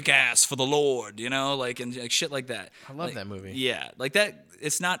 I dude. kick ass for the Lord, like and like shit like that. I love Like, that movie. Yeah, like that.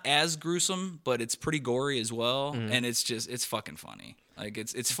 It's not as gruesome, but it's pretty gory as well, and it's fucking funny. Like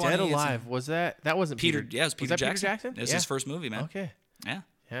it's funny. Dead It's- Alive, was that wasn't Peter, Peter? yeah, it was Peter was that Jackson. Peter Jackson? It was Yeah. his first movie, man. Okay. Yeah,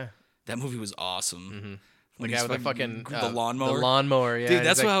 Yeah. that movie was awesome. The When guy he's with the fucking the lawnmower. The lawnmower, yeah. Dude, he's,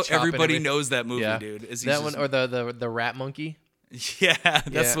 that's like, how chopping everybody everything. knows that movie, Yeah. dude. Is he's That one just- or the rat monkey. Yeah,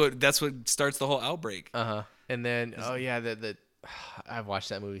 that's Yeah. what starts the whole outbreak. And then the I've watched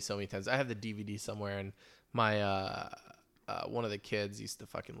that movie so many times. I have the DVD somewhere, and my one of the kids used to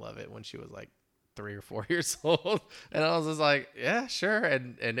fucking love it when she was like 3 or 4 years old, and I was just like, yeah, sure.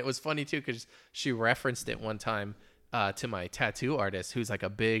 And it was funny too because she referenced it one time to my tattoo artist, who's like a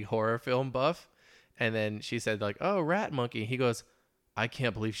big horror film buff, and then she said like, oh, rat monkey. He goes, I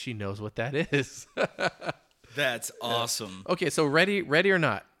can't believe she knows what that is. That's awesome. Okay, so ready or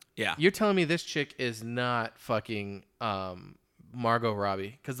not? Yeah. You're telling me this chick is not fucking Margot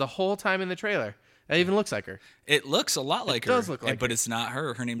Robbie? Because the whole time in the trailer, it even looks like her. It looks a lot like her. does look like but her. it's not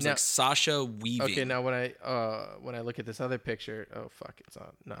her. Her name's Now- like Sasha Weaving. Okay, now when I look at this other picture, oh fuck, it's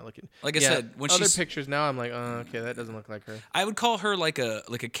not looking. Like I Yeah, said, when other she's- pictures now, I'm like, oh, okay, that doesn't look like her. I would call her like a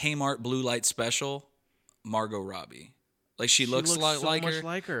Kmart blue light special, Margot Robbie. Like she looks a lot so like much her.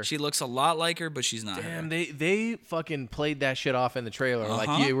 like her. She looks a lot like her, but she's not Damn, her. they fucking played that shit off in the trailer. Like,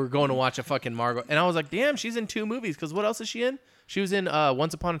 Uh-huh. yeah, we're going to watch a fucking Margot. And I was like, damn, she's in 2 movies. Because what else is she in? She was in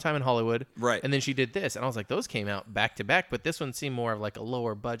Once Upon a Time in Hollywood. Right. And then she did this. And I was like, those came out back to back. But this one seemed more of like a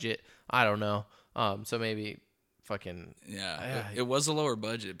lower budget. I don't know. So maybe fucking... Yeah, it was a lower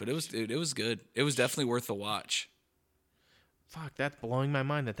budget, but it was good. It was definitely worth the watch. Fuck, that's blowing my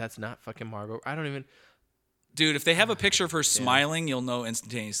mind that's not fucking Margot. I don't even... Dude, if they have a picture of her smiling, you'll know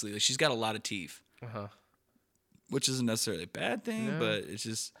instantaneously. Like she's got a lot of teeth. Which isn't necessarily a bad thing, No. but it's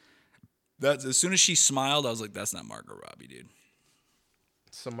just that's as soon as she smiled, I was like, that's not Margot Robbie, dude.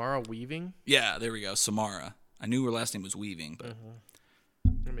 Samara Weaving? Yeah, there we go. Samara. I knew her last name was Weaving, but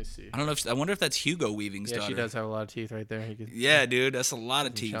Let me see. I don't know I wonder if that's Hugo Weaving's Yeah, daughter. she does have a lot of teeth right there. You could Yeah, dude, that's a lot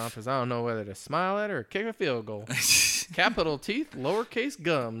of teeth. chomp his- I don't know whether to smile at or kick a field goal. Capital teeth, lowercase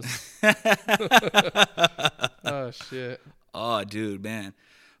gums. Oh shit! Oh, dude, man.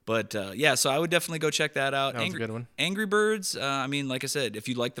 But yeah, so I would definitely go check that out. That was a good one. Angry Birds. I mean, like I said, if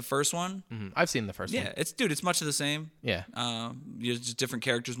you like the first one, I've seen the first yeah, one. it's much of the same. Yeah, Just different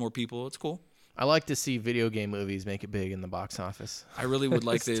characters, more people. It's cool. I like to see video game movies make it big in the box office. I really would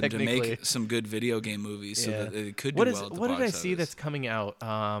like them to Technically. make some good video game movies so Yeah. that it could do What well at the what did box I see office. that's coming out?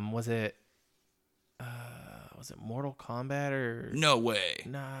 Was it Mortal Kombat or No way.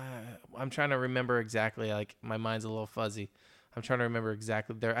 Nah, I'm trying to remember exactly. Like my mind's a little fuzzy. I'm trying to remember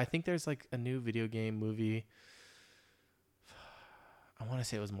exactly. I think there's like a new video game movie. I want to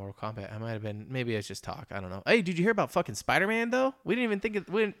say it was Mortal Kombat. I might have been. Maybe it's just talk. I don't know. Hey, did you hear about fucking Spider-Man though? We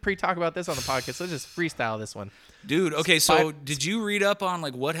didn't pre-talk about this on the podcast. So let's just freestyle this one. Dude, okay, so did you read up on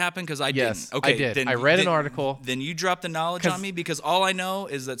like what happened? Because I Yes, didn't. Okay, I did. Then, I read an then- article. Then you dropped the knowledge 'Cause- on me because all I know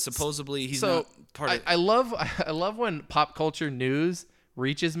is that supposedly he's So not part of. I love when pop culture news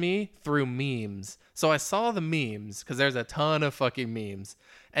reaches me through memes. So I saw the memes because there's a ton of fucking memes,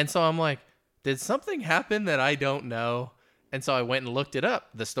 and so I'm like, did something happen that I don't know? And so I went and looked it up,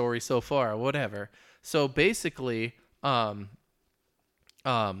 the story so far, whatever. So basically, Tom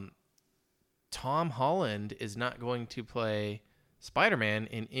Holland is not going to play Spider-Man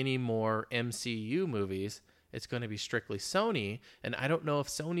in any more MCU movies. It's going to be strictly Sony, and I don't know if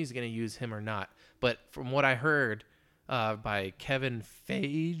Sony's going to use him or not. But from what I heard by Kevin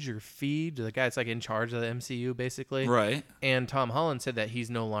Feige, the guy that's like in charge of the MCU, basically, Right. and Tom Holland said that he's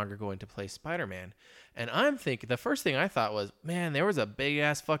no longer going to play Spider-Man. And I'm thinking, the first thing I thought was, man, there was a big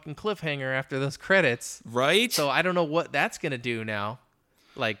ass fucking cliffhanger after those credits. Right? So I don't know what that's gonna do now.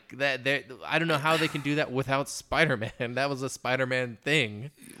 Like that, I don't know how they can do that without Spider-Man. That was a Spider-Man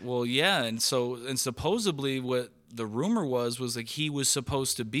thing. Well, yeah, and supposedly what the rumor was like he was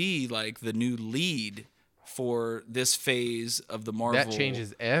supposed to be like the new lead for this phase of the Marvel. That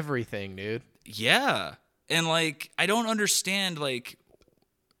changes everything, dude. Yeah. And like I don't understand like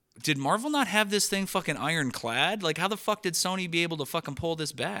did Marvel not have this thing fucking ironclad? Like how the fuck did Sony be able to fucking pull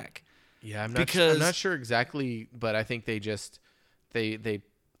this back? Yeah, I'm Because- not sure exactly, but I think they just they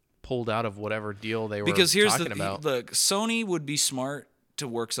pulled out of whatever deal they were Because here's talking the about. look, Sony would be smart to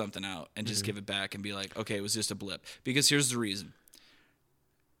work something out and just give it back and be like, okay, it was just a blip. Because here's the reason.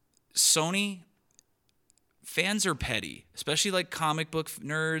 Sony fans are petty, especially like comic book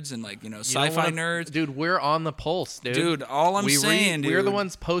nerds and like, You don't sci-fi wanna- nerds. dude. We're on the pulse, dude. Dude, all I'm saying, we're the dude,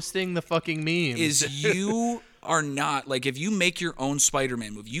 ones posting the fucking memes. is you are not like if you make your own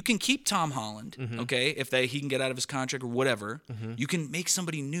Spider-Man movie, you can keep Tom Holland, okay, if he can get out of his contract or whatever. You can make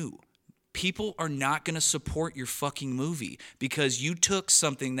somebody new. People are not going to support your fucking movie because you took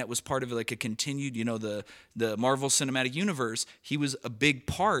something that was part of like a continued, the Marvel Cinematic Universe. He was a big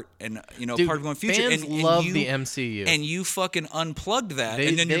part and Dude, part of going future. Fans and love you, the MCU, and you fucking unplugged that,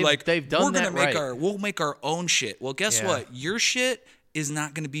 and then you're like, they've done we're gonna that right. we'll make our own shit. Well, guess Yeah. what? Your shit is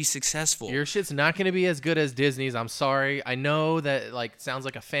not going to be successful. Your shit's not going to be as good as Disney's. I'm sorry. I know that like sounds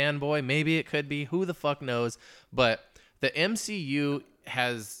like a fanboy. Maybe it could be. Who the fuck knows? But the MCU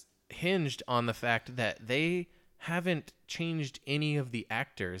has hinged on the fact that they haven't changed any of the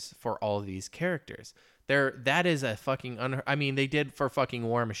actors for all of these characters. That is a fucking I mean, they did for fucking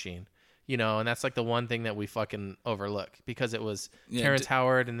War Machine, and that's like the one thing that we fucking overlook because it was Terrence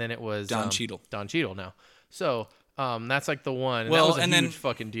Howard and then it was Don Cheadle. Don Cheadle now. So that's like the one. And Well, that was a and huge then-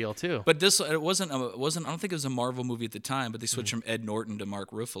 fucking deal too. But it wasn't. I don't think it was a Marvel movie at the time. But they switched from Ed Norton to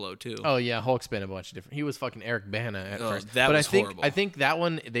Mark Ruffalo too. Oh yeah, Hulk's been a bunch of different. He was fucking Eric Bana at first. that but was horrible. I think that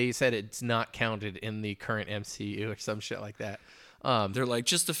one they said it's not counted in the current MCU or some shit like that. They're like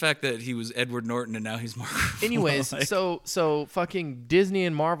just the fact that he was Edward Norton and now he's Mark Ruffalo. Anyways, like, so fucking Disney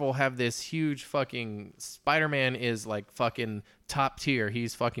and Marvel have this huge fucking Spider-Man is like fucking top tier.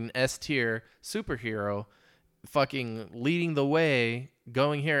 He's fucking S tier superhero, fucking leading the way,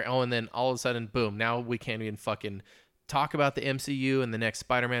 going here. Oh, and then all of a sudden, boom! Now we can't even fucking talk about the MCU and the next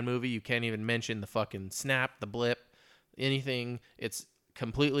Spider-Man movie. You can't even mention the fucking snap, the blip, anything. It's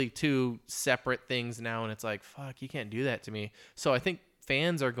completely two separate things now, and it's like, fuck, you can't do that to me. So I think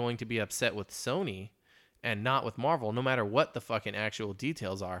fans are going to be upset with Sony and not with Marvel, no matter what the fucking actual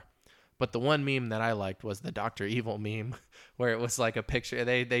details are. But the one meme that I liked was the Dr. Evil meme, where it was like a picture.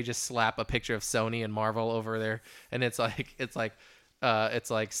 They just slap a picture of Sony and Marvel over there, and it's like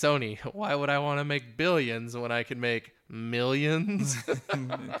Sony. Why would I want to make billions when I can make millions?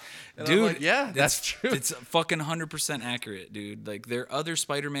 And dude, I'm like, yeah, that's true. It's fucking 100% accurate, dude. Like their other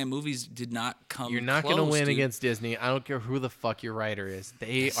Spider-Man movies did not come. You're not close, gonna win dude. against Disney. I don't care who the fuck your writer is.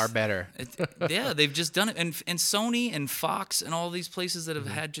 They are better. Yeah, they've just done it, and Sony and Fox and all these places that have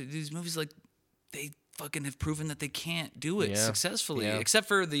Mm-hmm. had these movies, like they fucking have proven that they can't do it Yeah. successfully, Yeah. except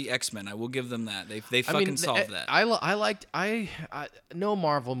for the X-Men. I will give them that. They fucking solved that. I no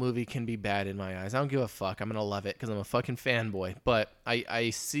Marvel movie can be bad in my eyes. I don't give a fuck. I'm gonna love it because I'm a fucking fanboy. But I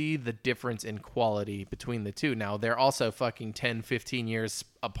see the difference in quality between the two. Now they're also fucking 10, 15 years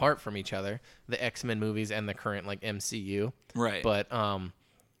apart from each other. The X-Men movies and the current like MCU. Right. But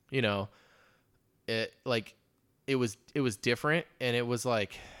it was different, and it was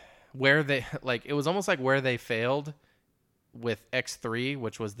like where they it was almost like where they failed with X3,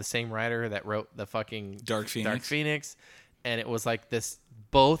 which was the same writer that wrote the fucking Dark Phoenix. And it was like this,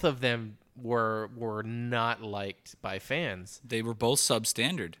 both of them were not liked by fans. They were both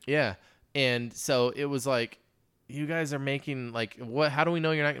substandard. Yeah. And so it was like, you guys are making how do we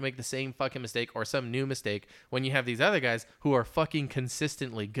know you're not gonna make the same fucking mistake or some new mistake when you have these other guys who are fucking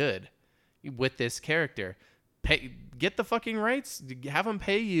consistently good with this character? Get the fucking rights, have them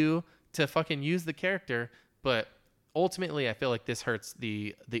pay you to fucking use the character. But ultimately, I feel like this hurts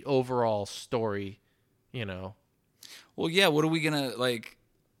the overall story, Well, yeah. What are we gonna like?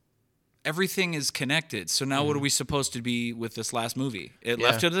 Everything is connected. So now, what are we supposed to be with this last movie? It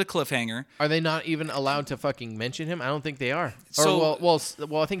left it at a cliffhanger. Are they not even allowed to fucking mention him? I don't think they are. So-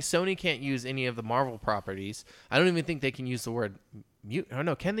 well, I think Sony can't use any of the Marvel properties. I don't even think they can use the word mutant. Oh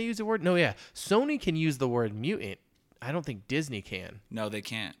no, can they use the word? No, yeah. Sony can use the word mutant. I don't think Disney can. No, they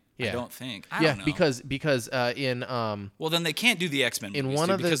can't. Yeah. I don't think. I don't know. because in Well, then they can't do the X-Men movies, one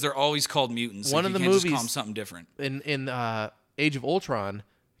dude, of the- because they're always called mutants. So one you of the can't just call movies- them something different. in Age of Ultron,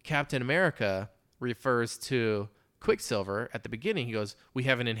 Captain America refers to Quicksilver at the beginning. He goes, "We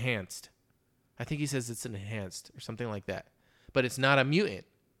have an enhanced." I think he says it's an enhanced or something like that, but it's not a mutant.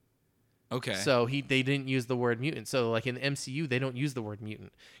 Okay. So they didn't use the word mutant. So like in the MCU, they don't use the word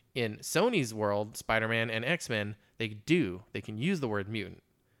mutant. In Sony's world, Spider-Man and X-Men, they do. They can use the word mutant,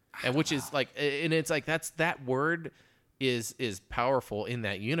 and which is like, and it's like that word is powerful in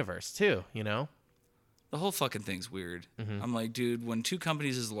that universe too. The whole fucking thing's weird. I'm like, dude, when two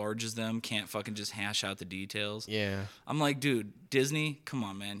companies as large as them can't fucking just hash out the details. Yeah. I'm like, dude, Disney, come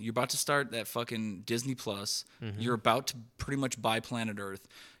on, man. You're about to start that fucking Disney Plus. You're about to pretty much buy Planet Earth.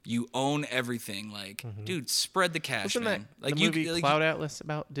 You own everything. Like, dude, spread the cash, Wasn't man. that Like the movie Cloud Atlas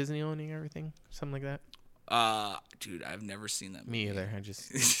about Disney owning everything? Something like that? Dude, I've never seen that movie. Me either.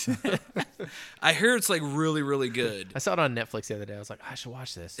 I hear it's like really, really good. I saw it on Netflix the other day. I was like, I should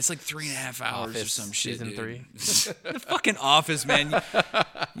watch this. It's like 3.5 hours or Office, some shit. season dude. 3. The fucking Office, man.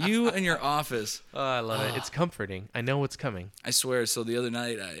 You and your Office. Oh, I love it. It's comforting. I know what's coming. I swear. So the other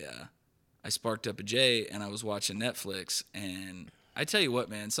night, I sparked up a J and I was watching Netflix, and I tell you what,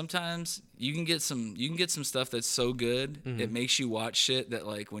 man. Sometimes you can get some stuff that's so good it makes you watch shit that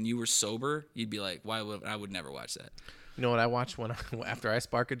like when you were sober you'd be like, why would I would never watch that. You know what I watched after I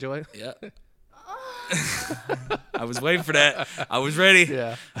spark a joy? Yeah. I was waiting for that. I was ready.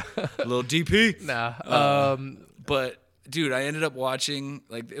 Yeah. A little DP. Nah. But dude, I ended up watching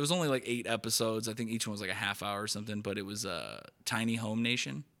like it was only like 8 episodes. I think each one was like a half hour or something. But it was Tiny Home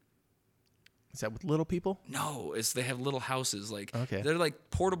Nation. Is that with little people? No, they have little houses. Like Okay. they're like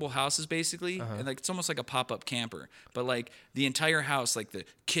portable houses basically, and like it's almost like a pop-up camper. But like the entire house, like the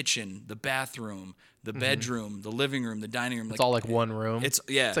kitchen, the bathroom, the bedroom, the living room, the dining room, It's all like one room. It's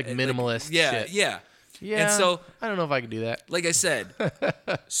It's like minimalist yeah, shit. yeah. Yeah. And so I don't know if I could do that. like I said,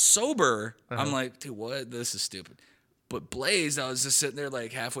 sober, I'm like, dude, what? This is stupid. But Blaze, I was just sitting there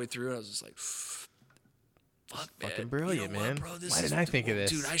like halfway through, and I was just like, fuck, man. Fucking brilliant, You know what, man. bro? This Why is- didn't I think of this?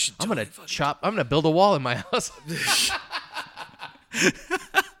 Dude, I should I'm gonna totally fucking- I'm gonna build a wall in my house.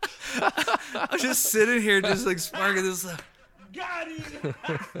 I'm just sitting here, just like sparking this. Got him!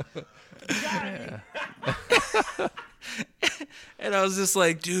 Got him! And I was just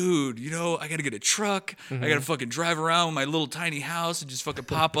like, dude, you know, I gotta get a truck. I gotta fucking drive around with my little tiny house and just fucking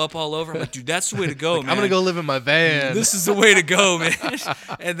pop up all over. I'm like, dude, that's the way to go, man. I'm gonna go live in my van. This is the way to go, man.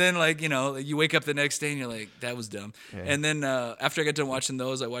 And then, like, you know, you wake up the next day and you're like, that was dumb. Yeah. And then after I got done watching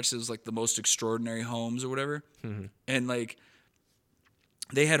those, I watched those, like, the Most Extraordinary Homes or whatever. And, like,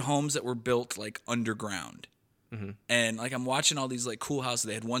 they had homes that were built, like, underground. And, like, I'm watching all these, like, cool houses.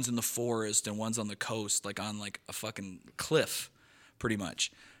 They had ones in the forest and ones on the coast, like, on, like, a fucking cliff, pretty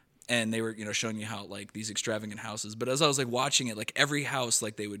much. And they were, you know, showing you how, like, these extravagant houses. But as I was, like, watching it, like, every house,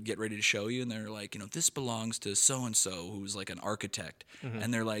 like, they would get ready to show you. And they're like, you know, this belongs to so-and-so who's, like, an architect.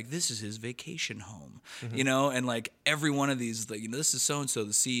 And they're like, this is his vacation home. You know? And, like, every one of these, like, you know, this is so-and-so,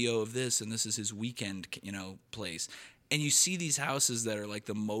 the CEO of this, and this is his weekend, you know, place. And you see these houses that are like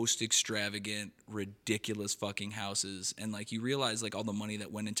the most extravagant, ridiculous fucking houses. And like you realize like all the money that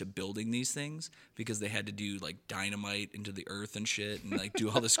went into building these things because they had to do like dynamite into the earth and shit and like do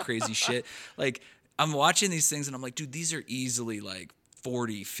all this crazy shit. Like I'm watching these things and I'm like, dude, these are easily like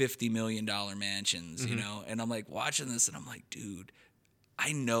 $40-50 million mansions, you know? And I'm like watching this and I'm like, dude,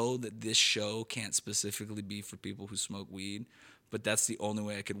 I know that this show can't specifically be for people who smoke weed, but that's the only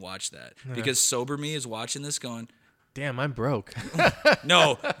way I could watch that. Because sober me is watching this going, Damn, I'm broke.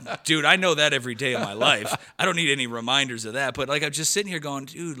 no, dude, I know that every day of my life. I don't need any reminders of that. But like, I'm just sitting here going,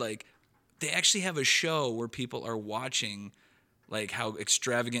 dude, like, they actually have a show where people are watching, like, how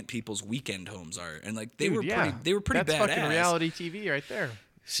extravagant people's weekend homes are, and like, they were pretty That's badass. fucking reality TV right there.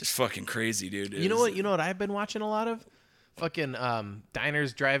 It's just fucking crazy, dude. You know what? You know what I've been watching a lot of? Fucking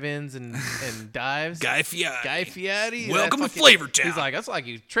diners, drive-ins, and dives. Guy Fieri. Guy Fieri. Welcome to fucking- Flavortown. He's like, that's like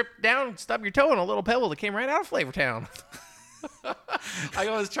you tripped down, stubbed your toe on a little pebble that came right out of Flavortown. I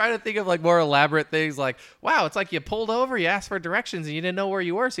was trying to think of like more elaborate things like, wow, it's like you pulled over, you asked for directions, and you didn't know where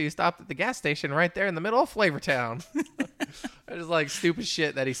you were, so you stopped at the gas station right there in the middle of Flavortown. It's just like stupid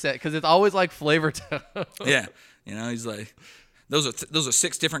shit that he said, because it's always like Flavortown. Yeah, you know, he's like, those are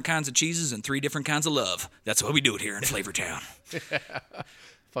 6 different kinds of cheeses and 3 different kinds of love. That's what we do it here in Flavortown.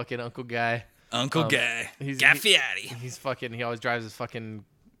 Fucking Uncle Guy. Uncle Guy. he's- Guy he- Fieri. He's fucking, he always drives his fucking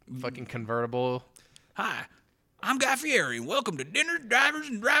convertible. Hi, I'm Guy Fieri, and welcome to Dinner, Drivers,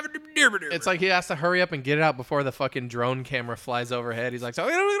 and Driving to Derby. It's like he has to hurry up and get it out before the fucking drone camera flies overhead. He's like, so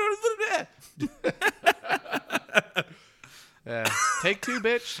yeah. Take 2,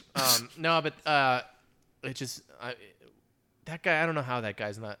 bitch. No, but it just that guy. I don't know how that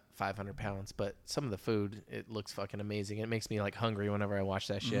guy's not 500 pounds, but some of the food, it looks fucking amazing. It makes me like hungry whenever I watch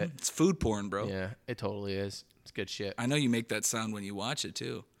that shit. It's food porn, bro. Yeah, it totally is. It's good shit. I know you make that sound when you watch it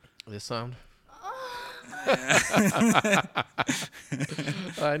too. This sound.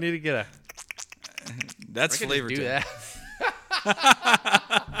 I need to get a. That's I can flavor. just do Town.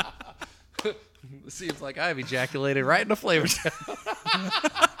 that. Seems like I've ejaculated right into Flavor Town.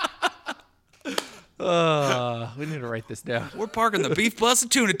 We need to write this down. We're parking the Beef Plus of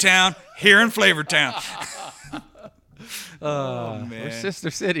Tuna Town here in Flavor Town. We're man.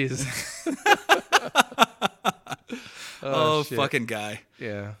 sister cities. Oh, shit. fucking Guy.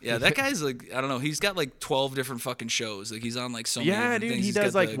 Yeah. Yeah, that guy's like, I don't know. He's got like 12 different fucking shows. Like he's on like so many Yeah, different dude. things. He He's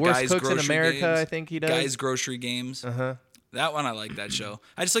does got like the Worst Guy's Cooks in Grocery America. Games, I think he does. Guy's Grocery Games. Uh huh. That one I like that show.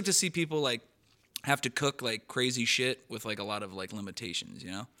 I just like to see people like have to cook like crazy shit with like a lot of like limitations,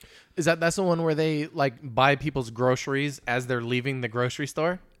 you know? That's the one where they like buy people's groceries as they're leaving the grocery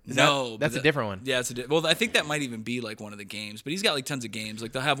store? That's a different one. Yeah, well, I think that might even be like one of the games. But he's got like tons of games.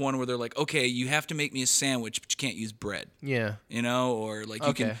 Like they'll have one where they're like, okay, you have to make me a sandwich, but you can't use bread. Yeah. You know, or like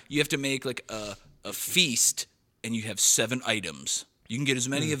you have to make like a feast, and you have 7 items. You can get as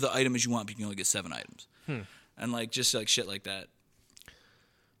many of the items as you want, but you can only get 7 items. And like just like shit like that.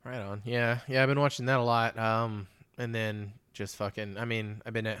 Right on. Yeah. I've been watching that a lot. And then just fucking, I mean,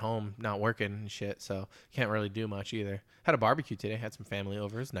 I've been at home not working and shit, so can't really do much either. Had a barbecue today. Had some family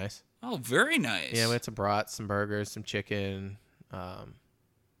over. It was nice. Oh, very nice. Yeah, we had some brats, some burgers, some chicken. I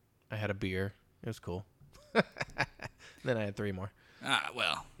had a beer. It was cool. Then I had 3 more.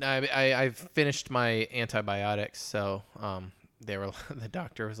 Well. I finished my antibiotics, so the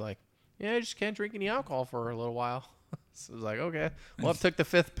doctor was like, yeah, I just can't drink any alcohol for a little while. So I was like, okay. Well, I took the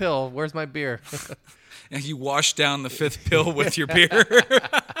 5th pill. Where's my beer? And you washed down the 5th pill with your beer.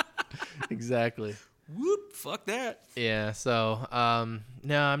 Exactly. Whoop, fuck that. Yeah, so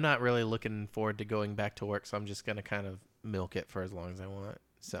no, I'm not really looking forward to going back to work, so I'm just gonna kind of milk it for as long as I want.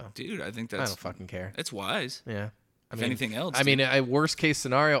 So, dude, I think I don't fucking care. It's wise. Yeah. If anything else, I mean, a worst case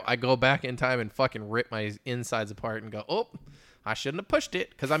scenario, I go back in time and fucking rip my insides apart and go, oh, I shouldn't have pushed it,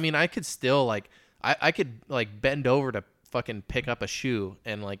 because I mean, I could still like, I could like bend over to fucking pick up a shoe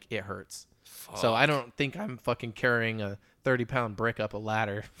and like it hurts. Fuck. So I don't think I'm fucking carrying a 30-pound brick up a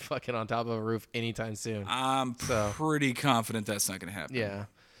ladder fucking on top of a roof anytime soon. I'm pretty confident that's not gonna happen. Yeah.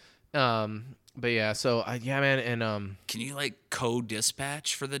 But yeah, so yeah, man, and can you like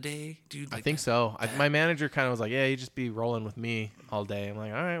co-dispatch for the day, dude? Like, I think so. My manager kind of was like, yeah, you just be rolling with me all day. I'm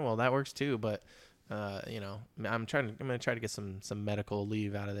like, all right, well that works too, but you know, I'm gonna try to get some medical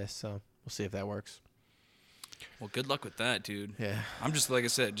leave out of this, so we'll see if that works. Well, good luck with that, dude. Yeah. I'm just, like I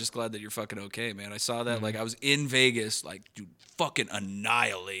said, just glad that you're fucking okay, man. I saw that, like, I was in Vegas, like, dude, fucking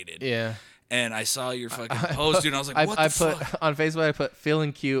annihilated. Yeah. And I saw your fucking post, dude, and I was like, what the fuck? On Facebook, I put,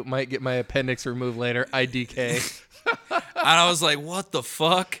 feeling cute, might get my appendix removed later, IDK. And I was like, what the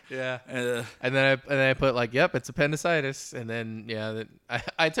fuck? Yeah. And then I put, like, yep, it's appendicitis. And then, yeah,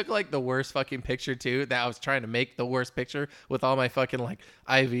 I took, like, the worst fucking picture, too, that I was trying to make the worst picture with all my fucking, like,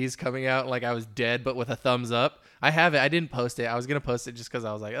 IVs coming out, like I was dead, but with a thumbs up. I have it. I didn't post it. I was going to post it just because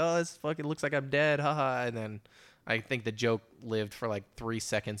I was like, oh, this fucking looks like I'm dead. Haha. And then I think the joke lived for, like, 3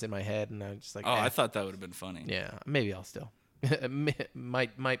 seconds in my head. And I was just like, I thought that would have been funny. Yeah. Maybe I'll still.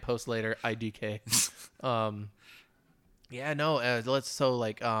 might post later. IDK. Yeah, no,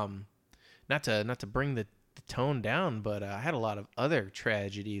 not to bring the tone down, but I had a lot of other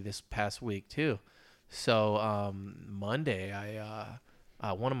tragedy this past week too. So Monday,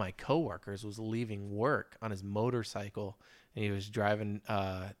 one of my coworkers was leaving work on his motorcycle, and he was driving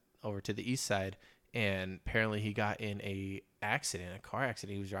over to the east side, and apparently he got in a car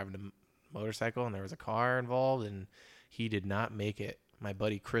accident. He was driving a motorcycle, and there was a car involved, and he did not make it. My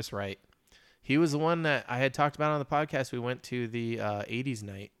buddy Chris Wright. He was the one that I had talked about on the podcast. We went to the 80s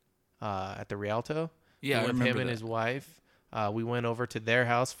night at the Rialto. Yeah, I with remember him and his wife. We went over to their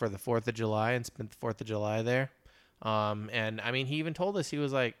house for the 4th of July and spent the 4th of July there. And I mean, he even told us, he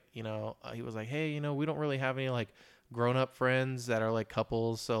was like, he was like, hey, we don't really have any like grown-up friends that are like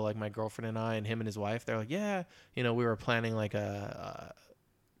couples. So like my girlfriend and I and him and his wife, they're like, yeah, we were planning like a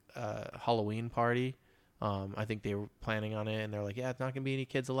Halloween party. I think they were planning on it, and they're like, yeah, it's not going to be any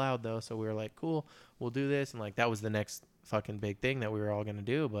kids allowed, though. So we were like, cool, we'll do this. And, like, that was the next fucking big thing that we were all going to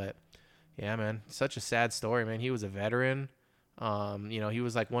do. But, yeah, man, such a sad story, man. He was a veteran. He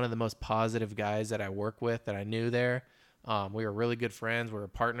was, like, one of the most positive guys that I work with that I knew there. We were really good friends. We were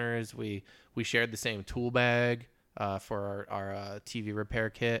partners. We shared the same tool bag for our TV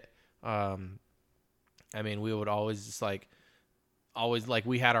repair kit. We would always just, like,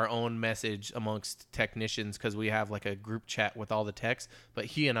 we had our own message amongst technicians because we have like a group chat with all the techs, but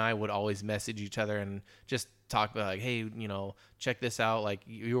he and I would always message each other and just talk about like, hey, check this out. Like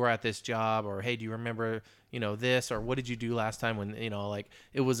you were at this job, or, hey, do you remember, this, or what did you do last time when, like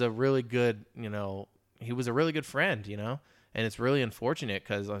it was a really good, he was a really good friend, and it's really unfortunate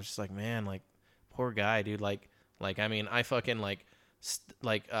because I was just like, man, like poor guy, dude. I fucking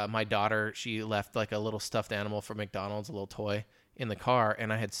my daughter, she left like a little stuffed animal from McDonald's, a little toy in the car,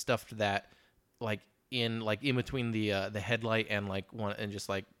 and I had stuffed that in between the headlight and just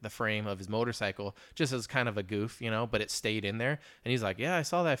like the frame of his motorcycle, just as kind of a goof, but it stayed in there. And he's like, yeah, I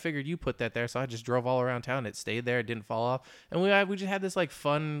saw that. I figured you put that there. So I just drove all around town. It stayed there. It didn't fall off. And we just had this like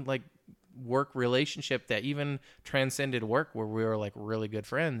fun, like work relationship that even transcended work, where we were like really good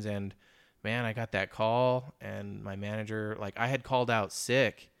friends. And man, I got that call, and my manager, like I had called out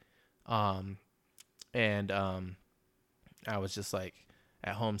sick, and I was just like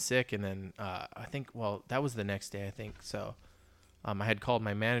at home sick, and then I think, well, that was the next day, I think. So I had called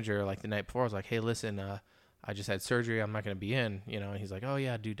my manager like the night before. I was like, hey, listen, I just had surgery. I'm not going to be in, you know. And he's like, oh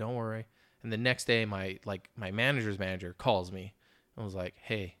yeah, dude, don't worry. And the next day, my manager's manager calls me and was like,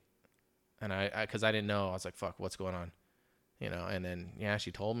 hey, and I cause I didn't know. I was like, fuck, what's going on? You know, and then, yeah,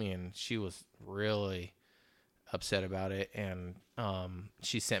 she told me, and she was really upset about it. And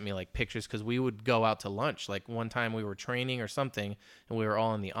she sent me like pictures, because we would go out to lunch. Like one time we were training or something, and we were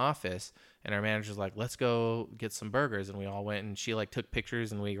all in the office, and our manager's like, let's go get some burgers. And we all went, and she like took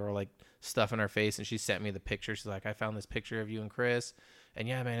pictures, and we were like stuffing our face, and she sent me the picture. She's like, I found this picture of you and Chris. And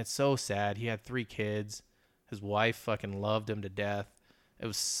yeah, man, it's so sad. He had 3 kids. His wife fucking loved him to death. It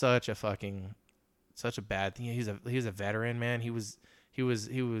was such a bad thing. He's a veteran, man. He was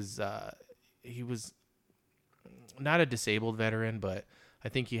not a disabled veteran, but I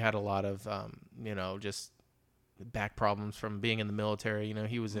think he had a lot of just back problems from being in the military. You know,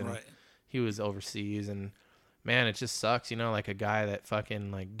 he was overseas, and man, it just sucks, you know, like a guy that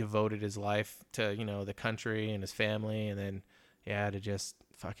fucking like devoted his life to, you know, the country and his family, and then to just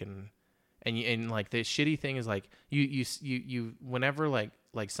fucking and like the shitty thing is like you whenever like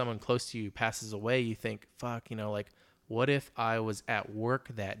someone close to you passes away, you think, fuck, you know, like what if I was at work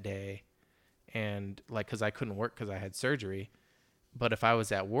that day, and like, cause I couldn't work cause I had surgery, but if I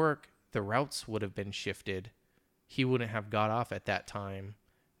was at work, the routes would have been shifted. He wouldn't have got off at that time.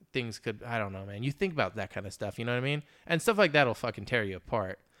 Things could, I don't know, man. You think about that kind of stuff, you know what I mean? And stuff like that'll fucking tear you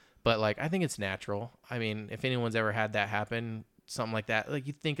apart. But like, I think it's natural. I mean, if anyone's ever had that happen, something like that, like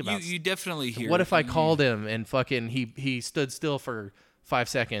you think about, you definitely hear. what if I called him and fucking he stood still for 5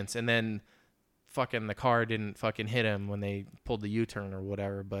 seconds, and then fucking the car didn't fucking hit him when they pulled the U-turn or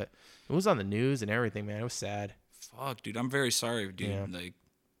whatever. But it was on the news and everything, man. It was sad. Fuck, dude. I'm very sorry, dude. Yeah. Like,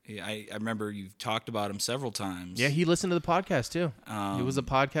 I remember you've talked about him several times. Yeah, he listened to the podcast too. He was a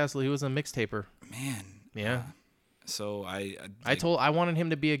podcast. He was a mixtaper. Man. Yeah. So I wanted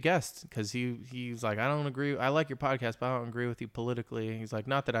him to be a guest, because he was like, I don't agree. I like your podcast, but I don't agree with you politically. He's like,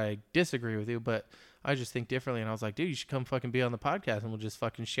 not that I disagree with you, but I just think differently. And I was like, dude, you should come fucking be on the podcast, and we'll just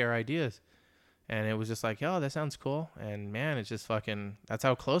fucking share ideas. And it was just like, yo, that sounds cool. And man, it's just fucking, that's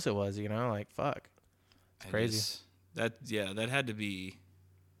how close it was, you know, like, fuck. It's crazy. That had to be,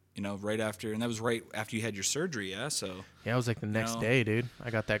 you know, right after, and that was right after you had your surgery. Yeah. So yeah, it was like the next day, dude. I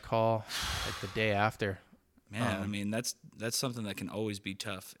got that call like the day after. Man, I mean, that's something that can always be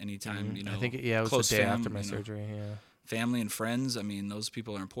tough anytime, you know. I think, it was the day after my surgery, yeah. Family and friends, I mean, those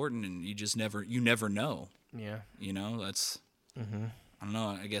people are important, and you just never know. Yeah. You know, that's, I don't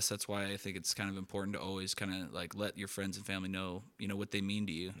know, I guess that's why I think it's kind of important to always kind of like let your friends and family know, you know, what they mean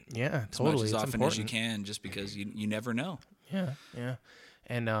to you. Yeah, as totally. much as it's often important. as you can, just because you never know. Yeah, yeah.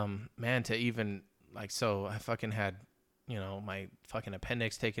 And, man, to even, like, so I fucking had, you know, my fucking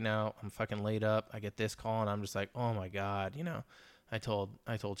appendix taken out. I'm fucking laid up. I get this call, and I'm just like, oh my God, you know. I told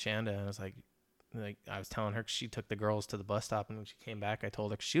Chanda, and I was like I was telling her, 'cause she took the girls to the bus stop, and when she came back, I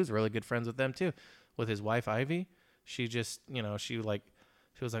told her, 'cause she was really good friends with them too, with his wife Ivy. She just, you know, she was like,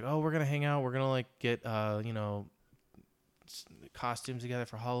 oh, we're gonna hang out. We're gonna like get you know, costumes together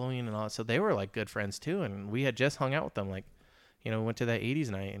for Halloween and all that. So they were like good friends too, and we had just hung out with them. Like, you know, we went to that 80s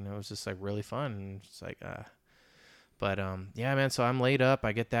night, and it was just like really fun. And it's like, but yeah, man. So I'm laid up.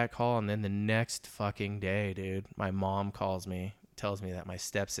 I get that call, and then the next fucking day, dude, my mom calls me, tells me that my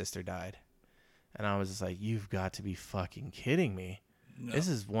stepsister died, and I was just like, you've got to be fucking kidding me. No. This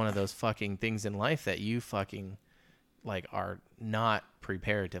is one of those fucking things in life that you fucking like are not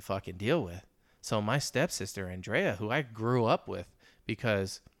prepared to fucking deal with. So my stepsister Andrea, who I grew up with,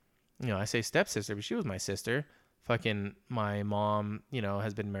 because, you know, I say stepsister, but she was my sister. Fucking my mom, you know,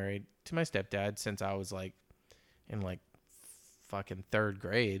 has been married to my stepdad since I was like in like fucking 3rd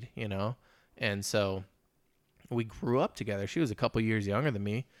grade, you know? And so we grew up together. She was a couple years younger than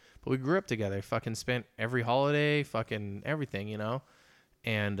me, but we grew up together, fucking spent every holiday, fucking everything, you know?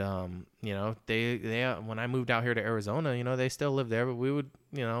 And, you know, they, when I moved out here to Arizona, you know, they still live there, but we would,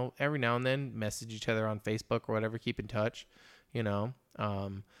 you know, every now and then message each other on Facebook or whatever, keep in touch, you know?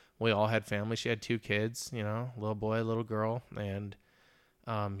 We all had family. She had 2 kids, you know, little boy, little girl. And,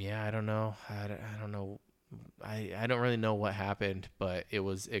 yeah, I don't know. I don't know. I don't really know what happened, but it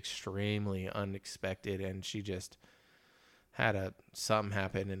was extremely unexpected, and she just had something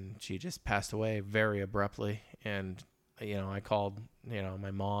happen, and she just passed away very abruptly. And, you know, I called, you know,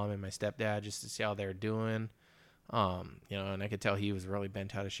 my mom and my stepdad just to see how they're doing. You know, and I could tell he was really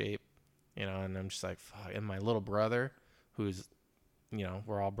bent out of shape, you know, and I'm just like, fuck. And my little brother, who's, you know,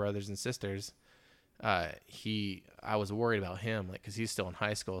 we're all brothers and sisters. I was worried about him, like, cause he's still in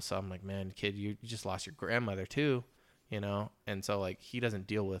high school. So I'm like, man, kid, you just lost your grandmother too, And so like, he doesn't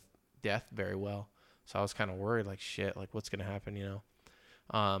deal with death very well. So I was kind of worried, like, shit, like what's going to happen,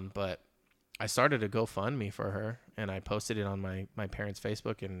 But I started a GoFundMe for her, and I posted it on my parents'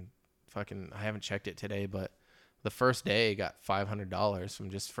 Facebook, and fucking, I haven't checked it today, but the first day got $500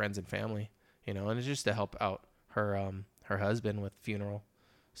 from just friends and family, and it's just to help out her husband with funeral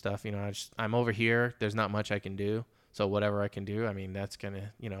stuff. I'm over here. There's not much I can do. So whatever I can do, I mean, that's going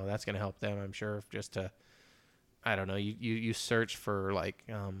to help them, I'm sure, just to, I don't know, you search for like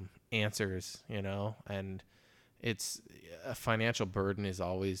answers, and it's a financial burden is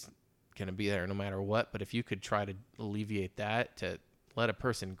always going to be there no matter what. But if you could try to alleviate that, to let a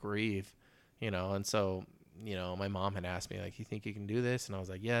person grieve, and so, my mom had asked me, like, you think you can do this? And I was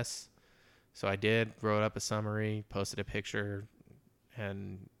like, yes. So I did, wrote up a summary, posted a picture,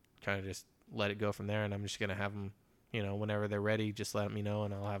 and kind of just let it go from there. And I'm just going to have them, whenever they're ready, just let me know,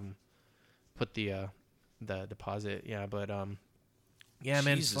 and I'll have them put the deposit. Yeah. But, yeah,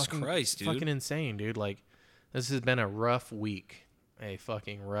 man, Jesus fucking, Christ, dude. fucking insane, dude. Like, this has been a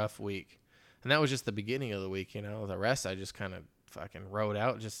fucking rough week. And that was just the beginning of the week, The rest I just kind of fucking wrote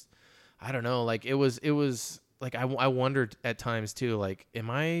out. Just, I don't know. Like, it was like, I wondered at times too, like, am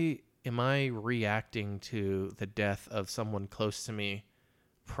I reacting to the death of someone close to me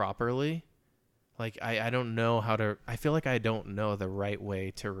properly? Like, I don't know I feel like I don't know the right way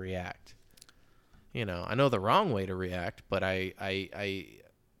to react. I know the wrong way to react, but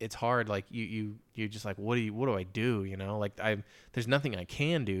it's hard. Like, you just like, what do I do? Like, there's nothing I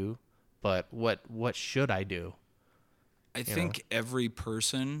can do, but what should I do? I think every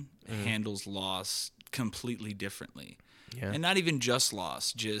person handles loss completely differently. Yeah. And not even just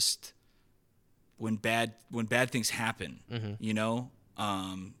loss, just when bad things happen,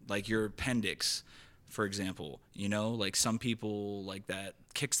 like your appendix, for example, like some people, like, that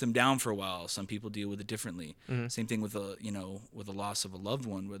kicks them down for a while. Some people deal with it differently. Same thing with with the loss of a loved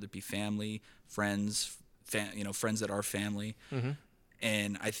one, whether it be family, friends, friends that are family.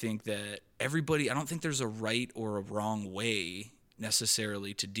 And I think that I don't think there's a right or a wrong way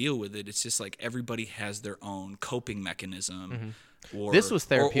necessarily to deal with it. It's just like everybody has their own coping mechanism. This was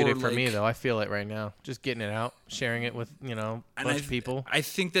therapeutic for like, me, though. I feel it right now. Just getting it out, sharing it with, a bunch of people. I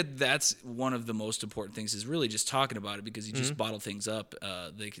think that that's one of the most important things, is really just talking about it, because you just bottle things up.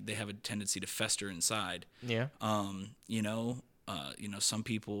 They have a tendency to fester inside. Yeah. Some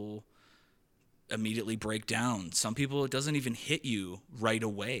people immediately break down. Some people, it doesn't even hit you right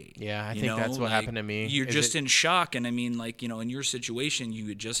away. Yeah, I think that's what happened to me. You're just in shock. And I mean, like, in your situation, you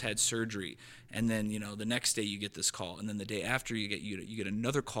had just had surgery, and then, the next day you get this call, and then the day after you get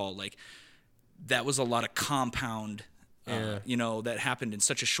another call. Like, that was a lot of compound, that happened in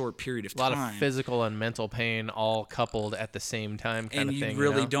such a short period of time. A lot of physical and mental pain all coupled at the same time kind of thing. And you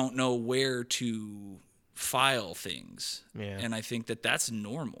really don't know where to file things. Yeah. And I think that that's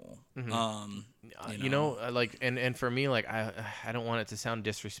normal. Like, and for me, like, I don't want it to sound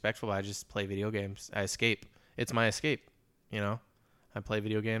disrespectful, but I just play video games. I escape. It's my escape. I play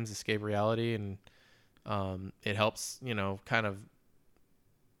video games, escape reality, and it helps, kind of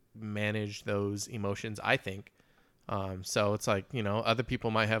manage those emotions, I think. So it's like, other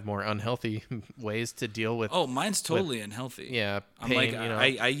people might have more unhealthy ways to deal with. Oh, mine's totally unhealthy. Yeah. I'm Pain,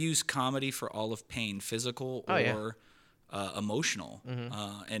 like, I use comedy for all of pain, physical or emotional.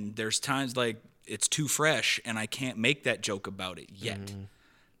 And there's times like it's too fresh and I can't make that joke about it yet.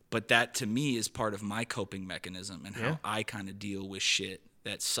 But that to me is part of my coping mechanism and how I kind of deal with shit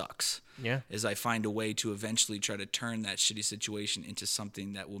that sucks. Yeah. Is I find a way to eventually try to turn that shitty situation into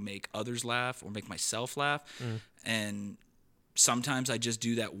something that will make others laugh or make myself laugh. And sometimes I just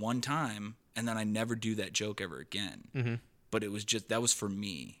do that one time and then I never do that joke ever again. But it was that was for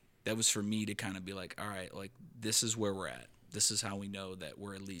me. That was for me to kind of be like, all right, like, this is where we're at. This is how we know that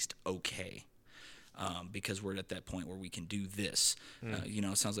we're at least okay. Because we're at that point where we can do this.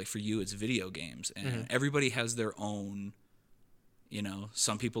 It sounds like for you it's video games. And everybody has their own,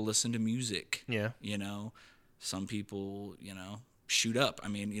 some people listen to music. Yeah. Some people, shoot up. I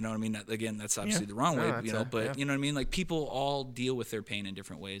mean, you know what I mean? Again, that's obviously the wrong way, but you know what I mean? Like, people all deal with their pain in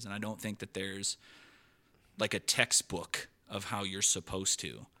different ways. And I don't think that there's like a textbook of how you're supposed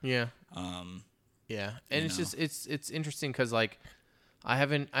to. Yeah. Yeah. And it's just, it's interesting because, like, I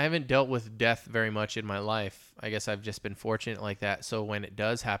haven't dealt with death very much in my life. I guess I've just been fortunate like that. So when it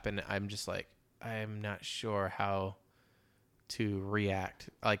does happen, I'm just like, I'm not sure how to react.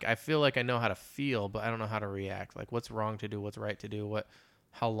 Like, I feel like I know how to feel, but I don't know how to react. Like, what's wrong to do, what's right to do,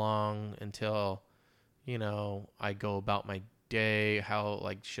 how long until, I go about my day, how,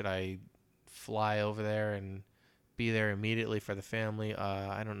 like, should I fly over there and be there immediately for the family.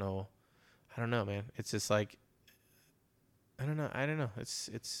 I don't know, man. It's just like I don't know.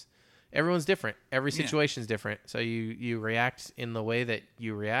 It's everyone's different. Every situation's different. So you react in the way that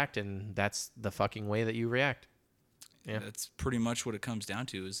you react, and that's the fucking way that you react. Yeah, that's pretty much what it comes down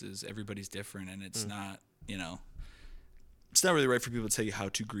to. Is everybody's different, and it's not it's not really right for people to tell you how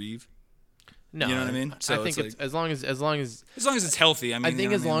to grieve. No, you know what I mean. So I think it's as long as it's healthy. I mean, I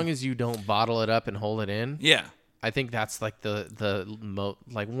think as long as you don't bottle it up and hold it in. Yeah. I think that's like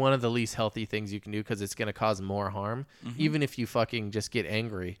like one of the least healthy things you can do, because it's going to cause more harm. Even if you fucking just get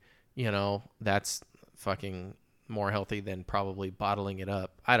angry, that's fucking more healthy than probably bottling it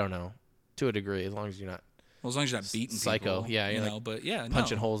up. I don't know, to a degree, as long as you're not. Well, as long as you're not beating psycho, people, yeah, but yeah,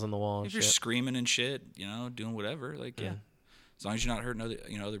 punching holes in the wall. If you're screaming and shit, doing whatever, like yeah, as long as you're not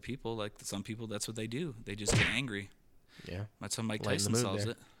hurting other people, like some people, that's what they do. They just get angry. Yeah, that's how Mike Tyson solves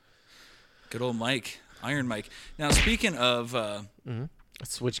there. it. Good old Mike. Iron Mike. Now, speaking of...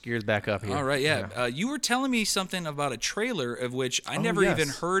 Let's switch gears back up here. All right, yeah. You were telling me something about a trailer of which I never even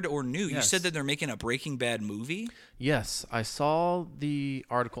heard or knew. You said that they're making a Breaking Bad movie? Yes, I saw the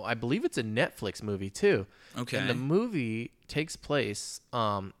article. I believe it's a Netflix movie, too. Okay. And the movie takes place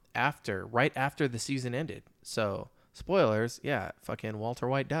right after the season ended. So, spoilers, fucking Walter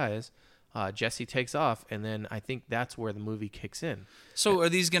White dies. Jesse takes off, and then I think that's where the movie kicks in. So are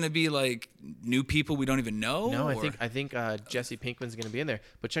these going to be like new people we don't even know? No, I think Jesse Pinkman's going to be in there.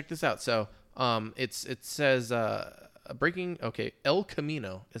 But check this out. So it says El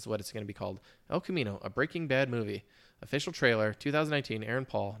Camino is what it's going to be called. El Camino, a Breaking Bad movie. Official trailer, 2019, Aaron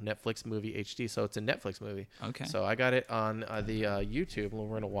Paul, Netflix movie HD. So it's a Netflix movie. Okay. So I got it on the YouTube, and we're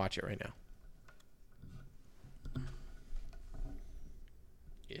going to watch it right now.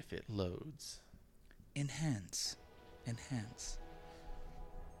 If it loads. Enhance.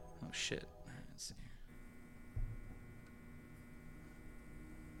 Oh, shit. All right, let's see here.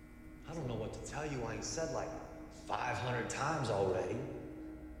 I don't know what to tell you. I ain't said like 500 times already.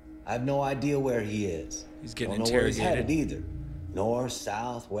 I have no idea where he is. He's getting don't know where he's interrogated. headed either. North,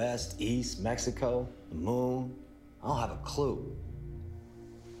 south, west, east, Mexico, the moon. I don't have a clue.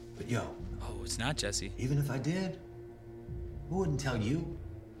 But yo. Oh, it's not Jesse. Even if I did, who wouldn't tell you?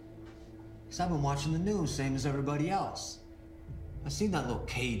 Because I've been watching the news, same as everybody else. I seen that little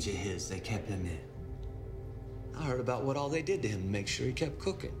cage of his they kept him in. I heard about what all they did to him to make sure he kept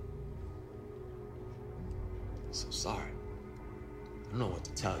cooking. So sorry. I don't know what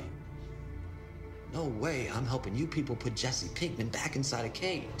to tell you. No way I'm helping you people put Jesse Pinkman back inside a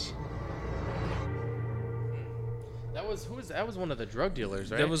cage. That was one of the drug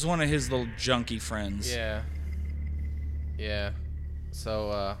dealers, right? That was one of his little junkie friends. Yeah.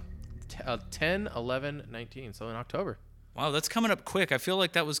 So 10, 11, 19. So in October. Wow, that's coming up quick. I feel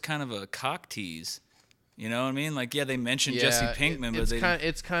like that was kind of a cock tease. You know what I mean? Like, yeah, they mentioned Jesse Pinkman, but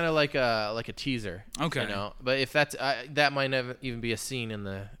it's kind of like a teaser. Okay. But if that's that might never even be a scene in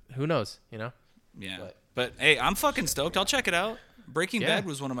the. Who knows? Yeah. But hey, I'm fucking stoked. I'll check it out. Breaking Bad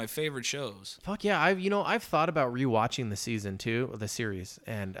was one of my favorite shows. Fuck yeah! I've thought about rewatching the season 2 of the series,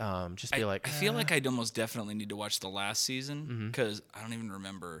 and just be like, I feel like I'd almost definitely need to watch the last season because I don't even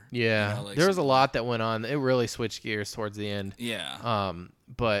remember. Yeah, there was a lot that went on. It really switched gears towards the end. Yeah.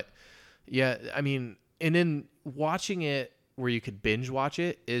 But yeah, I mean, and then watching it where you could binge watch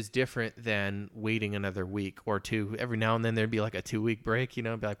it is different than waiting another week or two. Every now and then there'd be like a 2-week break, be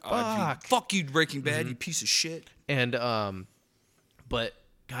like, fuck you, Breaking Bad, you piece of shit. And but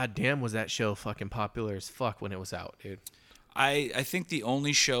goddamn, was that show fucking popular as fuck when it was out, dude. I think the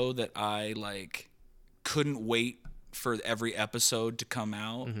only show that I couldn't wait for every episode to come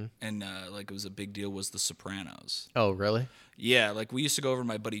out and it was a big deal was The Sopranos. Oh, really? Yeah, we used to go over to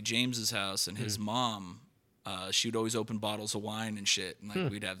my buddy James's house, and his mom, she would always open bottles of wine and shit,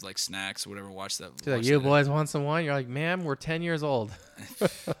 and we'd have snacks or whatever. Watch that. She's like, you boys want some wine? You're like, ma'am, we're 10 years old.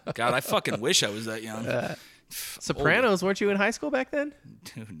 God, I fucking wish I was that young. Sopranos, weren't you in high school back then?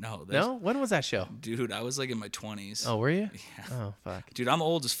 Dude, no. No? When was that show? Dude, I was in my 20s. Oh, were you? Yeah. Oh, fuck. Dude, I'm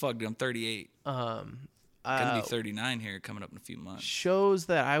old as fuck, dude. I'm 38. Gonna be 39 here coming up in a few months. Shows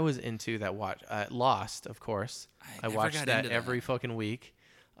that I was into that Lost, of course. I watched that every fucking week.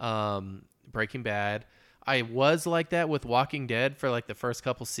 Breaking Bad. I was like that with Walking Dead for the first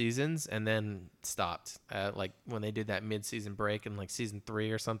couple seasons and then stopped. When they did that mid-season break in season 3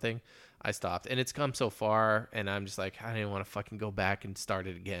 or something, I stopped. And it's come so far, and I'm just like, I didn't want to fucking go back and start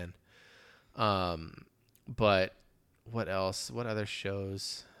it again. But what else? What other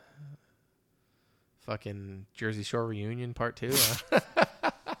shows? Fucking Jersey Shore Reunion Part 2.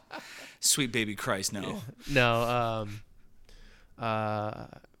 Sweet baby Christ, no. No.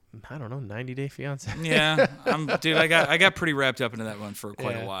 I don't know, 90 Day Fiance. Yeah, dude. I got pretty wrapped up into that one for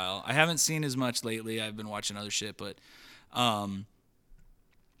quite Yeah. a while. I haven't seen as much lately. I've been watching other shit, but damn,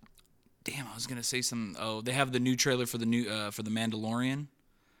 I was gonna say something. Oh, they have the new trailer for the Mandalorian.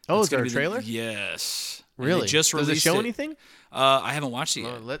 Oh, It's is there gonna a be trailer? Yes. And Really? they just Does it released show anything? I haven't watched it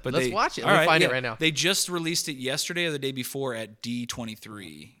yet. Well, let's they- watch it. all Let me right, find it yeah. right now. They just released it yesterday or the day before at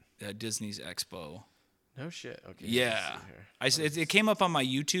D23, Disney's Expo. No shit. Okay. Yeah, it came up on my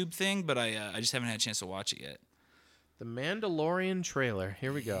YouTube thing, but I just haven't had a chance to watch it yet. The Mandalorian trailer.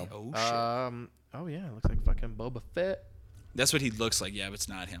 Here we go. Oh, shit. Oh yeah, it looks like fucking Boba Fett. That's what he looks like. Yeah, but it's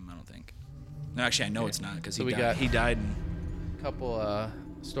not him. I don't think. No, actually, I know it's not because So he we died. got- He died. Couple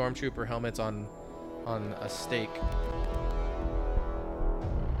stormtrooper helmets on a stake.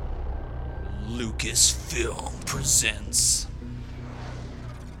 Lucasfilm presents.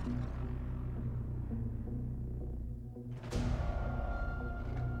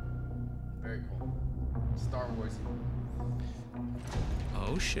 Very cool. Star Wars.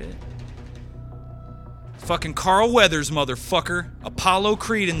 Oh shit. Fucking Carl Weathers, motherfucker. Apollo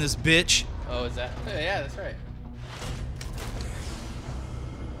Creed in this bitch. Oh, is that? Yeah, that's right.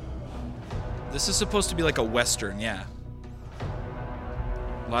 This is supposed to be like a western, yeah.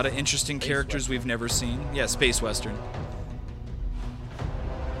 A lot of interesting Space characters western. we've never seen. Yeah, space western.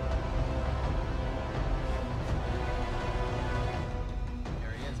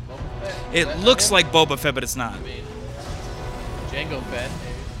 There he is, Boba Fett. Is It that not looks him? like Boba Fett, but it's not. I mean, Jango Fett.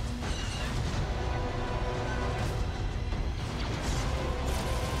 Maybe.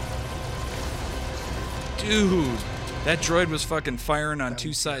 Dude, that droid was fucking firing on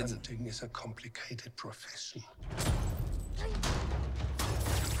two sides. Hunting is a complicated profession.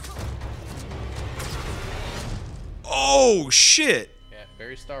 Oh shit! Yeah,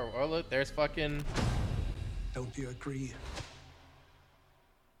 very Star Wars. Oh look, there's fucking. Don't you agree?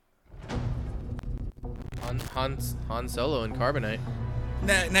 Han Solo and Carbonite.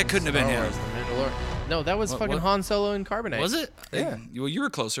 That couldn't have been Star him. Wars, the Mandalorian. No, that was fucking what? Han Solo and Carbonite. Was it? Yeah. Well, you were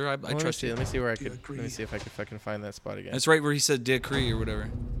closer. I Let me trust see. you. Let me see where I Do you could. Let agree? me see if I could fucking find that spot again. That's right where he said Decree or whatever.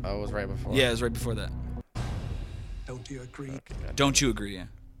 Oh, it was right before. Yeah, it was right before that. Don't you agree? Okay, God. Don't you agree? Yeah.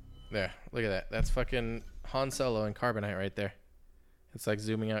 There. Look at that. That's fucking Han Solo and Carbonite right there. It's like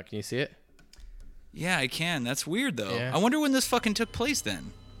zooming out. Can you see it? Yeah, I can. That's weird though. Yeah. I wonder when this fucking took place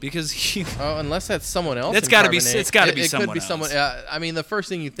then, because he. Oh, unless that's someone else. That's in gotta be- Carbonite. it's gotta be It could someone be else. someone. I mean, the first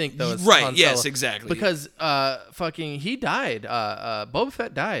thing you think though is Right, Han yes, Solo. exactly. Because fucking he died. Boba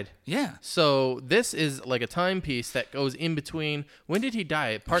Fett died. Yeah. So this is like a timepiece that goes in between. When did he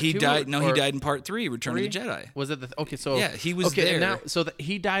die? Part He two died. No, he or died in part 3, Return three? of the Jedi. Was it the okay? So Yeah, he was okay, and there. now, so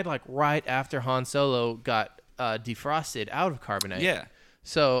he died like right after Han Solo got defrosted out of Carbonite. Yeah.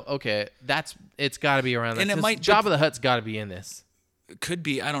 So okay, it's got to be around that. And it This might- Jabba the Hutt's got to be in this. Could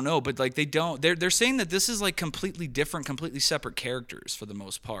be. I don't know, but like they don't. They're saying that this is like completely different, completely separate characters for the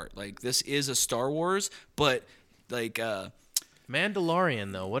most part. Like this is a Star Wars, but like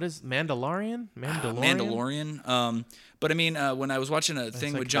Mandalorian though. What is Mandalorian? Mandalorian. But I mean, when I was watching a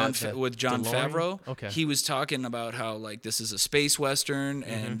thing like with John that with John DeLorean? Favreau, Okay. he was talking about how like this is a space western,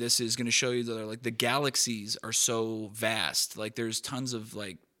 and this is going to show you that like the galaxies are so vast. Like there's tons of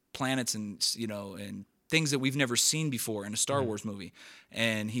like planets and and things that we've never seen before in a Star Wars movie.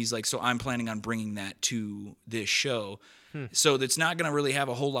 And he's like, so I'm planning on bringing that to this show. So it's not going to really have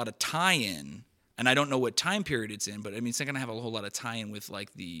a whole lot of tie-in. And I don't know what time period it's in, but I mean, it's not going to have a whole lot of tie-in with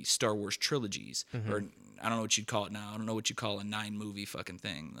like the Star Wars trilogies, or I don't know what you'd call it now. I don't know what you call a 9-movie fucking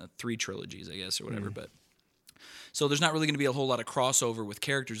thing, 3 trilogies, I guess, or whatever. But so there's not really going to be a whole lot of crossover with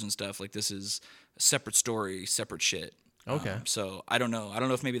characters and stuff. Like this is a separate story, separate shit. Okay. So I don't know. I don't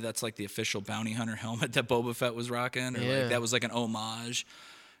know if maybe that's like the official bounty hunter helmet that Boba Fett was rocking, or Yeah. like that was like an homage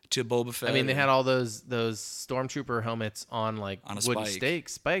to Boba Fett. I mean, they had all those stormtrooper helmets on like On a wooden spike.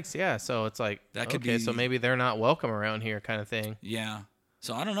 spikes. Yeah, so it's like That could okay, so be- maybe they're not welcome around here, kind of thing. Yeah.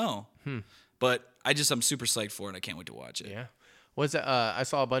 So I don't know. But I'm super psyched for it. I can't wait to watch it. Yeah. Was I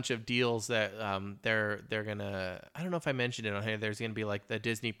saw a bunch of deals that they're gonna, I don't know if I mentioned it on here. There's gonna be like the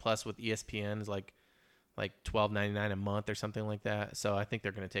Disney Plus with ESPN is like $12.99 a month or something like that. So I think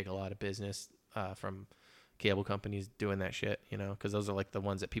they're gonna take a lot of business from cable companies doing that shit, because those are like the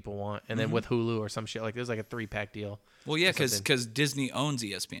ones that people want. And then with Hulu or some shit, like there's like a 3-pack deal. Well, yeah, or something. because Disney owns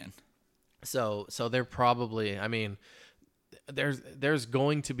ESPN. So they're probably, I mean, there's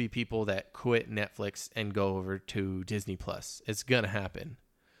going to be people that quit Netflix and go over to Disney Plus. It's gonna happen.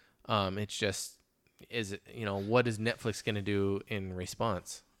 It's just, what is Netflix gonna do in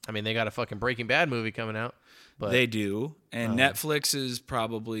response? I mean, they got a fucking Breaking Bad movie coming out, but They do. And Netflix is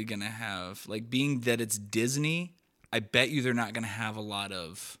probably going to have, like, being that it's Disney, I bet you they're not going to have a lot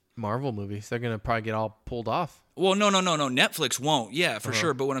of Marvel movies. They're gonna probably get all pulled off. Well, no. Netflix won't. Yeah, for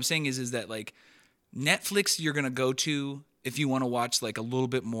sure. But what I'm saying is that like Netflix, you're gonna go to if you want to watch like a little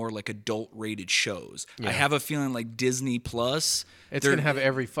bit more like adult rated shows. I have a feeling like Disney Plus, It's gonna have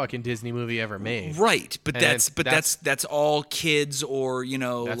every fucking Disney movie ever made. right, but And that's all kids or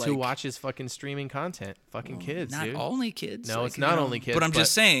That's like, who watches fucking streaming content. Fucking kids, not dude. only kids. No, like, it's not only kids. But I'm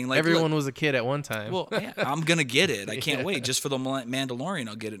just saying, like everyone look, was a kid at one time. well, yeah, I'm gonna get it. I can't wait. Just for the Mandalorian,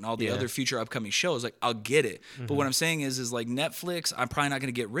 I'll get it, and all the Yeah. other future upcoming shows. Like, I'll get it. But what I'm saying is like Netflix, I'm probably not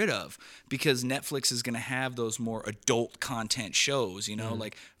gonna get rid of because Netflix is gonna have those more adult content shows.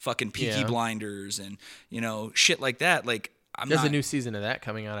 Like fucking Peaky Yeah. Blinders and shit like that. Like, There's a new season of that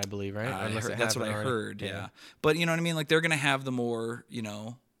coming out, I believe, right? that's what I heard. Yeah. But you know what I mean? Like, they're gonna have the more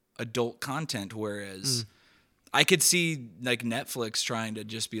adult content, whereas. I could see like Netflix trying to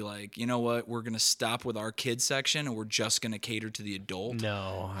just be like, you know what, we're gonna stop with our kids section and we're just gonna cater to the adult.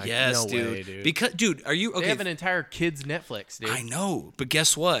 Yes, Yes, dude. way, dude. Because, dude, are you okay? They have an entire kids Netflix, dude. I know, but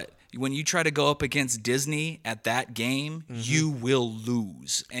guess what? When you try to go up against Disney at that game, you will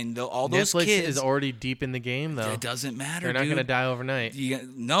lose. And all those Netflix kids is already deep in the game, though. it doesn't matter. They're not dude. gonna die overnight.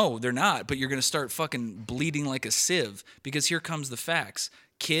 No, they're not. But you're gonna start fucking bleeding like a sieve because here comes the facts.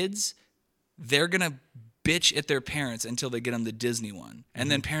 Kids, they're gonna bitch at their parents until they get them the Disney one.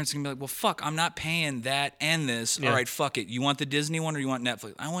 And then parents are gonna be like, well, fuck, I'm not paying that and this. Yeah. All right, fuck it. You want the Disney one or you want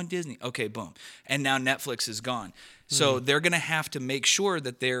Netflix? I want Disney. Okay, boom. And now Netflix is gone. So they're gonna have to make sure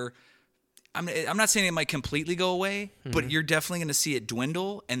that they're I'm not saying it might completely go away, but you're definitely going to see it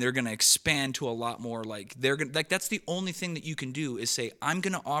dwindle, and they're going to expand to a lot more. Like that's the only thing that you can do is say, I'm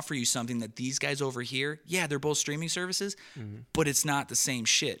going to offer you something that these guys over here, yeah, they're both streaming services, but it's not the same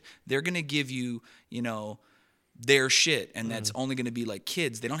shit. They're going to give you, their shit, and that's only going to be like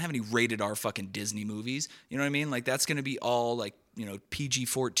kids. They don't have any rated R fucking Disney movies. You know what I mean? Like that's going to be all like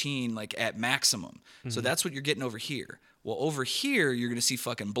PG-14, like at maximum. So that's what you're getting over here. Well, over here, you're going to see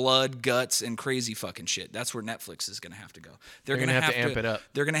fucking blood, guts, and crazy fucking shit. That's where Netflix is going to have to go. They're going to have to amp it up.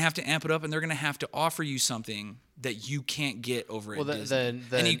 They're going to have to amp it up, and they're going to have to offer you something that you can't get over at Disney.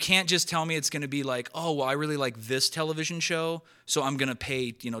 And you can't just tell me it's going to be like, oh, well, I really like this television show, so I'm going to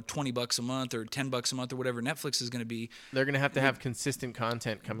pay, $20 a month or $10 a month or whatever Netflix is going to be. They're going to have consistent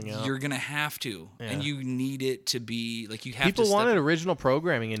content coming out. You're going to have to, and you need it to be like you have People to. wanted original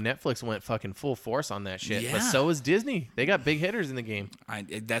programming, and Netflix went fucking full force on that shit. Yeah. But so is Disney. They got big hitters in the game.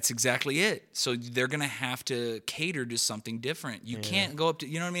 That's exactly it. So they're going to have to cater to something different. You can't go up to,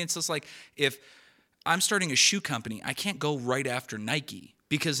 you know what I mean? It's just like if I'm starting a shoe company, I can't go right after Nike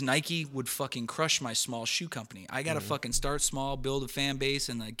because Nike would fucking crush my small shoe company. I got to fucking start small, build a fan base,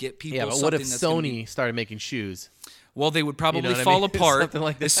 and like get people. Yeah, but what if Sony started making shoes? Well, they would probably what I fall mean? apart. Something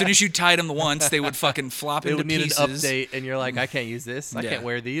like As soon as you tied them once, they would fucking flop They into would need pieces. an update, and you're like, I can't use this. I can't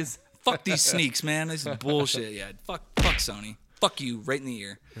wear these. Fuck these sneaks, man. This is bullshit. Yeah, fuck Sony. Fuck you right in the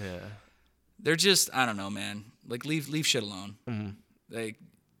ear. Yeah. They're just, I don't know, man. Like leave shit alone. Like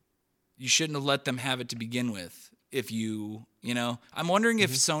you shouldn't have let them have it to begin with. If I'm wondering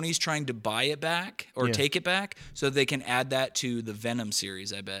if Sony's trying to buy it back or take it back so they can add that to the Venom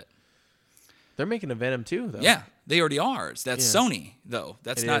series. I bet They're making a Venom too, though. Yeah, they already are. That's Sony though.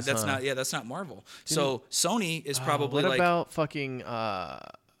 That's It not. is, That's huh? not. Yeah, that's not Marvel. So Sony is probably What like. about fucking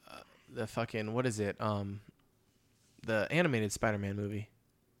the fucking what is it? The animated Spider-Man movie.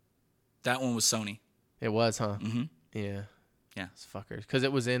 That one was Sony. It was, huh? Mm-hmm. Yeah. Yeah. It's fuckers. Because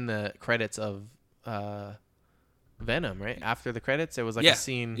it was in the credits of Venom, right? After the credits, it was like a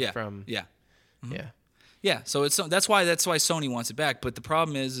scene from. Yeah. Yeah. Yeah. So that's why Sony wants it back. But the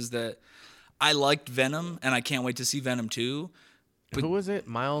problem is that I liked Venom and I can't wait to see Venom 2. Who was it?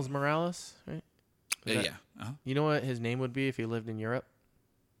 Miles Morales, right? Yeah. Uh-huh. You know what his name would be if he lived in Europe?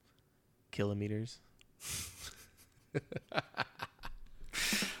 Kilometers.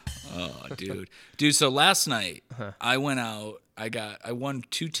 Oh, dude. So last night I went out. I won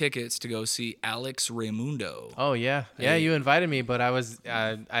 2 tickets to go see Alex Raimundo. Oh yeah, yeah. You invited me, but I was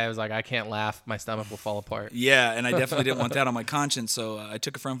like, I can't laugh. My stomach will fall apart. Yeah, and I definitely didn't want that on my conscience. So I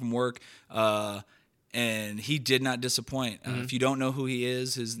took a friend from work, and he did not disappoint. If you don't know who he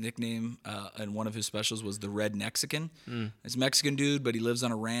is, his nickname in one of his specials was the Red Mexican. He's a Mexican dude, but he lives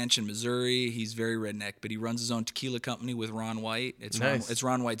on a ranch in Missouri. He's very redneck, but he runs his own tequila company with Ron White. It's Nice. It's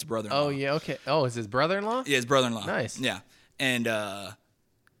Ron White's brother-in-law. Oh yeah, okay. Oh, is his brother-in-law? Yeah, his brother-in-law. Nice. Yeah. And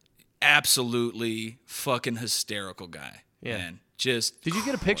absolutely fucking hysterical guy. Yeah. Man. Just Did you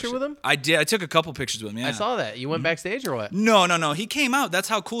get a picture with him? I did. I took a couple pictures with him. Yeah. I saw that. You went backstage or what? No. He came out. That's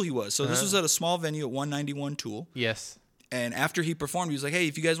how cool he was. So this was at a small venue at 191 Tool. Yes. And after he performed, he was like, hey,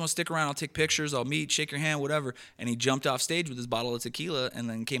 if you guys want to stick around, I'll take pictures, I'll meet, shake your hand, whatever. And he jumped off stage with his bottle of tequila and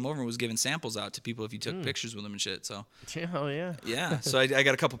then came over and was giving samples out to people if you took pictures with him and shit. So, Oh, yeah. yeah. So I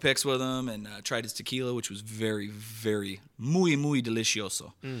got a couple pics with him and tried his tequila, which was very, very, muy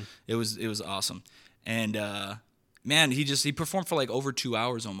delicioso. It was awesome. And, man, he performed for like over 2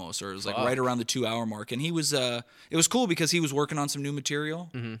 hours almost, or it was like right around the 2 hour mark. And he was, it was cool because he was working on some new material.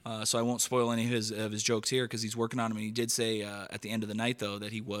 So I won't spoil any of his jokes here because he's working on them. And he did say at the end of the night though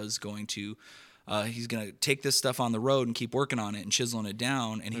that he was going to, he's going to take this stuff on the road and keep working on it and chiseling it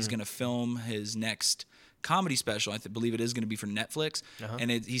down. And he's going to film his next comedy special. I believe it is going to be for Netflix.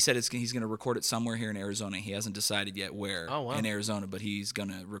 And he said he's going to record it somewhere here in Arizona. He hasn't decided yet where in Arizona, but he's going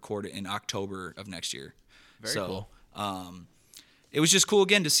to record it in October of next year. Very cool. It was just cool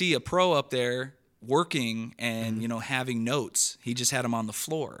again to see a pro up there working and having notes. He just had them on the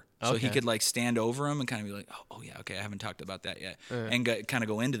floor, so he could like stand over him and kind of be like, "Oh yeah, okay, I haven't talked about that yet," and kind of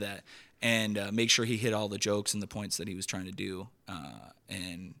go into that and make sure he hit all the jokes and the points that he was trying to do.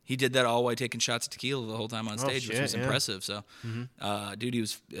 And he did that all while taking shots of tequila the whole time on stage, which was impressive. So, dude, he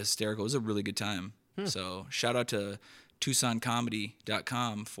was hysterical. It was a really good time. So, shout out to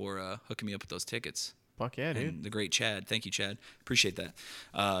TucsonComedy.com for hooking me up with those tickets. Fuck yeah, dude. And the great Chad. Thank you, Chad. Appreciate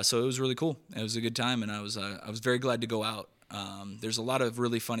that. So it was really cool. It was a good time, and I was very glad to go out. There's a lot of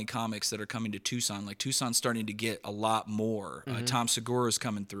really funny comics that are coming to Tucson. Like Tucson's starting to get a lot more. Tom Segura's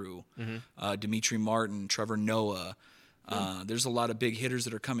coming through. Dimitri Martin, Trevor Noah. There's a lot of big hitters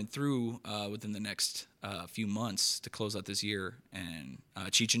that are coming through within the next few months to close out this year. And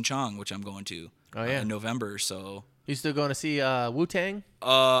Cheech and Chong, which I'm going to in November. So You still going to see Wu-Tang?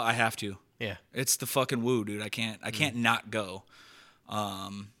 I have to. Yeah. It's the fucking Wu, dude. I can't not go.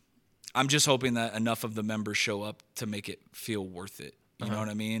 I'm just hoping that enough of the members show up to make it feel worth it. You know what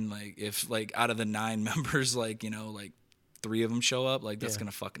I mean? Like if like out of the 9 members, like 3 of them show up, like that's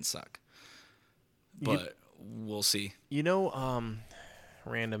gonna fucking suck. But we'll see.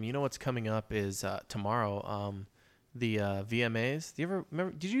 Random. You know what's coming up is tomorrow. The VMAs. Do you ever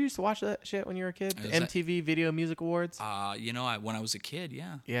remember? Did you used to watch that shit when you were a kid? The MTV Video Music Awards. When I was a kid,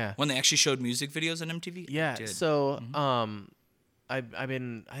 yeah. Yeah. When they actually showed music videos on MTV. Yeah. I did. So my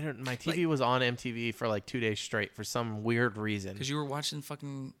TV was on MTV for like 2 days straight for some weird reason. Because you were watching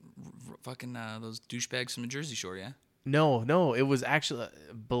fucking those douchebags from the Jersey Shore, yeah. No, it was actually,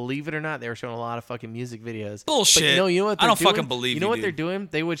 believe it or not, they were showing a lot of fucking music videos. Bullshit. But you know what I don't doing? fucking believe you. Know what dude. they're doing?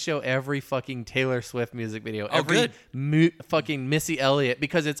 They would show every fucking Taylor Swift music video. Oh, every good. Fucking Missy Elliott,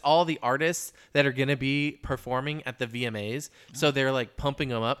 because it's all the artists that are going to be performing at the VMAs. So they're like pumping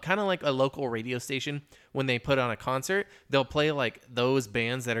them up, kind of like a local radio station. When they put on a concert, they'll play like those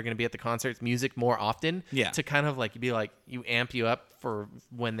bands that are going to be at the concerts music more often to kind of like be like you amp you up for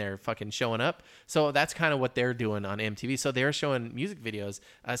when they're fucking showing up. So that's kind of what they're doing on MTV. So they're showing music videos.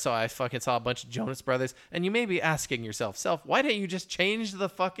 So I fucking saw a bunch of Jonas Brothers, and you may be asking yourself, why didn't you just change the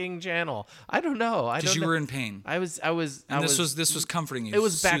fucking channel? I don't know. Because you were in pain. This was comforting you. It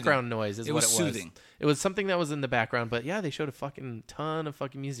was soothing. background noise. It was soothing. It was something that was in the background, but yeah, they showed a fucking ton of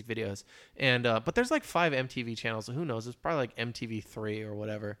fucking music videos, and but there's like 5 MTV channels, so who knows? It's probably like MTV3 or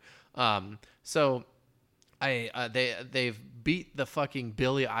whatever. So they've beat the fucking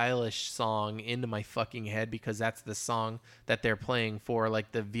Billie Eilish song into my fucking head because that's the song that they're playing for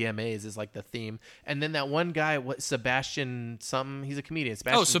like the VMAs is like the theme. And then that one guy, Sebastian something, he's a comedian.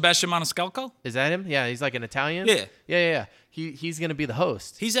 Sebastian Maniscalco? Is that him? Yeah, he's like an Italian. Yeah. He's gonna be the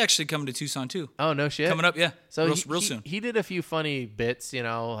host. He's actually coming to Tucson too. Oh no shit. Coming up, yeah. So real soon. He did a few funny bits,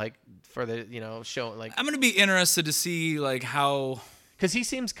 like for the show like. I'm gonna be interested to see like how. Because he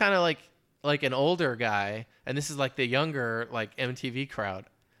seems kind of like an older guy, and this is like the younger like MTV crowd.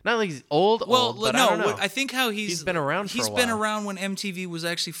 Not like he's old, but no, I don't know. I think how he's been around for a while. He's been around when MTV was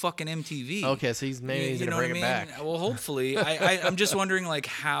actually fucking MTV. Okay, so he's gonna bring it back. Well, hopefully. I'm just wondering like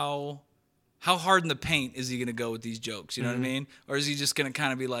how hard in the paint is he gonna go with these jokes? You know what I mean? Or is he just gonna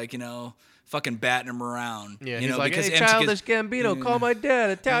kind of be like, fucking batting him around? Yeah, he's like, hey, Childish Gambino, call my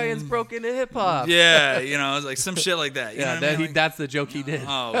dad. Italians broke into hip hop. Yeah, it's like some shit like that. You know what I mean? That's the joke he did.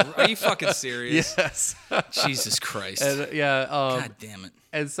 Oh, are you fucking serious? Yes. Jesus Christ. And, God damn it.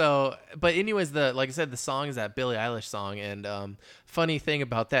 And so, but anyways, like I said, the song is that Billie Eilish song. And funny thing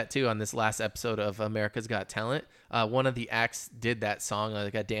about that too, on this last episode of America's Got Talent, one of the acts did that song,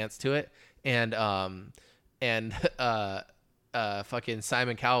 like a dance to it, and fucking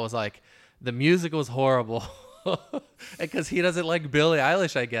Simon Cowell was like, the music was horrible, because he doesn't like Billie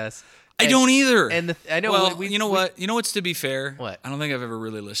Eilish, I guess. I don't either. And I know. Well, you know what? You know what's to be fair? What? I don't think I've ever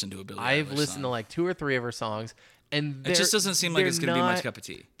really listened to a Billie Eilish I've listened song. to like 2 or 3 of her songs, and it just doesn't seem like it's going to be my cup of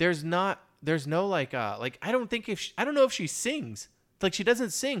tea. There's not like I don't think I don't know if she sings. Like she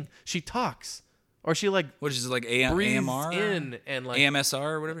doesn't sing. She talks. Or she like What is it, like breathes AMR? in and like AMSR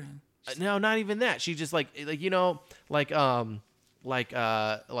or whatever? no, not even that. She just like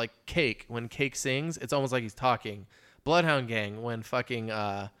like Cake, when Cake sings, it's almost like he's talking. Bloodhound Gang, when fucking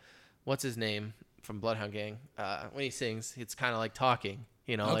what's his name from Bloodhound Gang, when he sings, it's kind of like talking,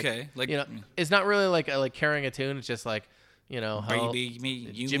 you know. Okay, like you know, it's not really like carrying a tune. It's just like, you know, how Baby, me,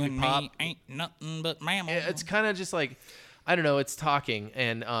 you Jimmy and Pop, me ain't nothing but mammal. it's kind of just like, I don't know, it's talking.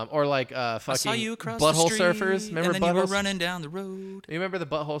 And or like fucking I saw you across Butthole the street, Surfers. Remember and then you were Butthole? running down the road. You remember the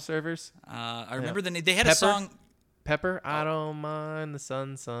Butthole Surfers? I remember they had Pepper? a song. Pepper, I don't mind the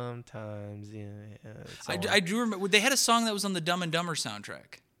sun sometimes. Yeah, I do remember they had a song that was on the Dumb and Dumber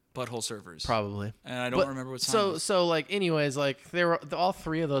soundtrack, Butthole Surfers. probably. And I don't remember what song. it was. So like, anyways, like all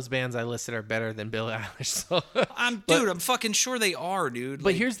three of those bands I listed are better than Billie Eilish. So I'm fucking sure they are, dude. But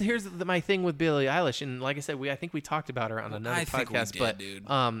Like, here's my thing with Billie Eilish, and like I said, I think we talked about her on another I think we podcast. did, but dude.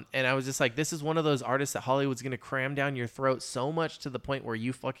 and I was just like, this is one of those artists that Hollywood's gonna cram down your throat so much to the point where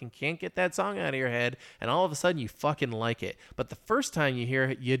you fucking can't get that song out of your head, and all of a sudden you fucking like it. But the first time you hear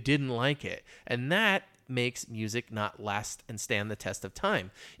it, you didn't like it, and that makes music not last and stand the test of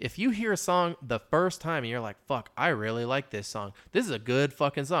time. If you hear a song the first time and you're like, fuck, I really like this song. This is a good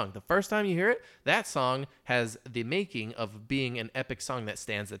fucking song. The first time you hear it, that song has the making of being an epic song that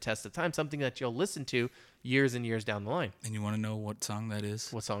stands the test of time, something that you'll listen to years and years down the line. And you want to know what song that is?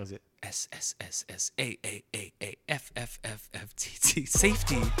 What song is it? SSSSAAAAFFFFTT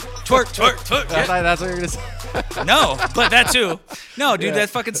safety. Twerk. That's what you're going to say. No, but that too. No, dude, that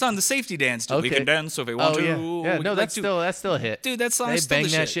fucking song, the safety dance. Dude. We Okay. can dance if we want to. Yeah, We no, like that's to. still a hit. Dude, that song They is still bang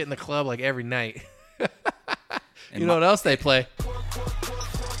the that shit. shit in the club like every night. And You know what else they play?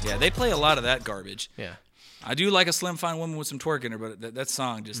 Yeah, they play a lot of that garbage. Yeah. I do like a slim fine woman with some twerk in her, but that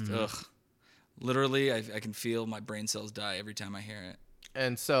song just Mm-hmm. ugh. Literally, I can feel my brain cells die every time I hear it.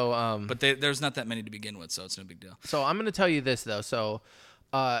 And so But there's not that many to begin with, so it's no big deal. So I'm gonna tell you this though. So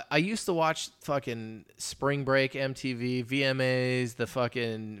I used to watch fucking Spring Break, MTV, VMAs, the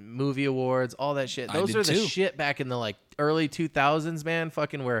fucking movie awards, all that shit. I Those did are the too. shit back in the like early 2000s, man.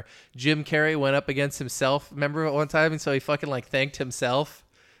 Fucking where Jim Carrey went up against himself. Remember at one time, and so he fucking like thanked himself.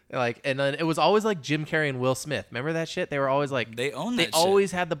 Like, and then it was always like Jim Carrey and Will Smith. Remember that shit? They were always like They own They that shit.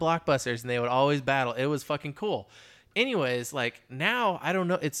 always had the blockbusters, and they would always battle. It was fucking cool. Anyways, like now I don't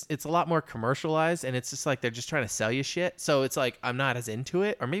know. It's a lot more commercialized, and it's just like they're just trying to sell you shit. So it's like I'm not as into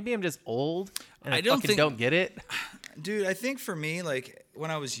it, or maybe I'm just old and I don't think- don't get it. Dude, I think for me, like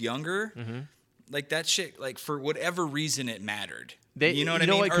when I was younger, like that shit, like for whatever reason, it mattered. You know what I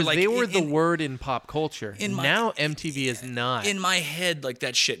mean? Because like they were the in- word in pop culture. in my- Now MTV is not. in my head, like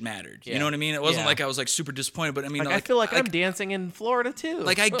that shit mattered. You Yeah. know what I mean? It wasn't Yeah. like I was like super disappointed, but I mean, like, I feel like I'm dancing in Florida too.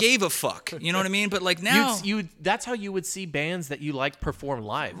 like I gave a fuck. You know what I mean? But like now, you that's how you would see bands that you like perform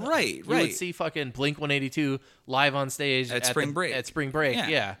live. though. Right, You would right. see fucking Blink 182 live on stage At Spring Break. At Spring Break, Yeah.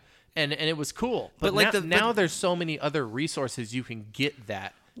 yeah. And it was cool. But, like now there's so many other resources you can get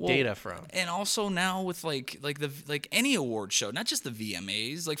that data from. and also now with like any award show, not just the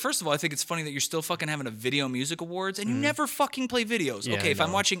VMAs. Like first of all, I think it's funny that you're still fucking having a Video Music Awards and you never fucking play videos. Yeah, Okay, I if I'm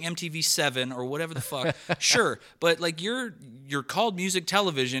know. watching MTV7 or whatever the fuck, sure. But like you're called music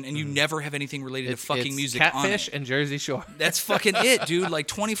television and you never have anything related to fucking It's music Catfish on it. and Jersey Shore. That's fucking it, dude. Like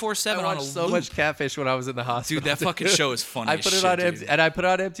 24/7 I on a watched so loop. much Catfish when I was in the hospital. Dude, that fucking show is funny I as put it shit, on dude. and I put it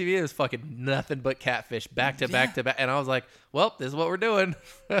on MTV. It was fucking nothing but Catfish, back to back to back. And I was like, well, this is what we're doing.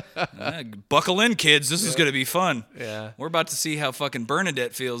 Buckle in, kids. This is gonna be fun. Yeah. We're about to see how fucking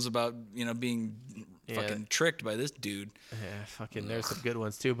Bernadette feels about being Yeah. fucking tricked by this dude. Yeah, fucking. There's some good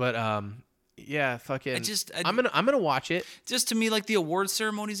ones too, but yeah, fucking. I- I'm gonna watch it. Just to me, like the award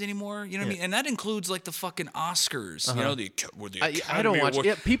ceremonies anymore, you know what I mean? And that includes like the fucking Oscars. You know, the Uh-huh. I don't watch. Award.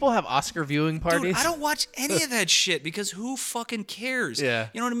 Yeah, people have Oscar viewing parties. Dude, I don't watch any of that shit because who fucking cares? Yeah.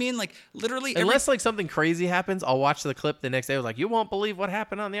 You know what I mean? Like literally, every- Unless like something crazy happens, I'll watch the clip the next day. I was like, you won't believe what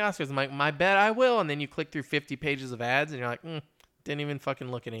happened on the Oscars. I'm like, my bet I will. And then you click through 50 pages of ads, and you're like, didn't even fucking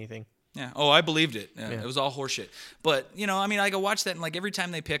look at anything. Yeah. Oh, I believed it. Yeah, It was all horseshit. But I mean, I go watch that, and like every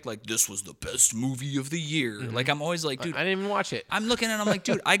time they pick, like this was the best movie of the year. Like I'm always like, dude, I didn't even watch it. I'm looking at it, I'm like,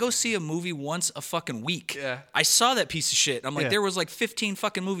 dude, I go see a movie once a fucking week. Yeah. I saw that piece of shit. I'm like, Yeah. there was like 15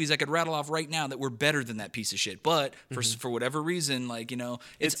 fucking movies I could rattle off right now that were better than that piece of shit. But for whatever reason, like,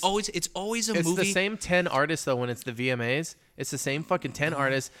 it's always a It's movie. the same 10 artists though when it's the VMAs. It's the same fucking 10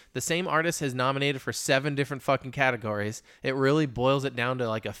 artists. The same artist has nominated for 7 different fucking categories. It really boils it down to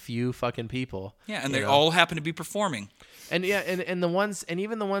like a few fucking people. Yeah, and you they know? all happen to be performing. And yeah, and the ones, and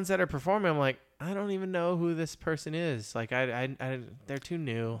even the ones that are performing, I'm like, I don't even know who this person is. Like, they're too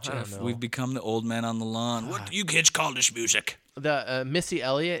new. I Jeff, don't know. we've become the old men on the lawn. What do you kids call this music? The Missy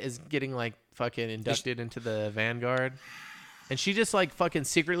Elliott is getting like fucking inducted into the Vanguard, and she just like fucking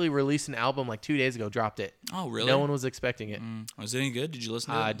secretly released an album like 2 days ago. Dropped it. Oh, really? No one was expecting it. Was it any good? Did you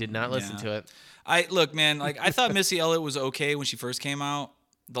listen to it? I did not listen to it. Look, man. Like I thought Missy Elliott was okay when she first came out.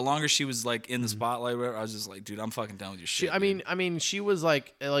 The longer she was like in the spotlight, I was just like, dude, I'm fucking done with your shit. I mean, she was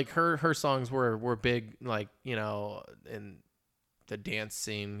like her songs were big, like, you know, in the dance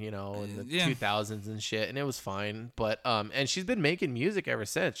scene, you know, in the 2000s and shit, and it was fine. But and she's been making music ever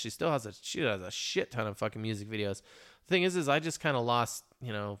since. She still has a shit ton of fucking music videos. The thing is I just kind of lost,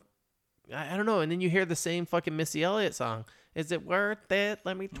 you know, I don't know. And then you hear the same fucking Missy Elliott song. Is it worth it?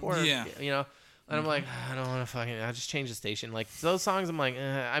 Let me twerk. Yeah. You know. And I'm like, I don't want to fucking. I just change the station. Like those songs, I'm like,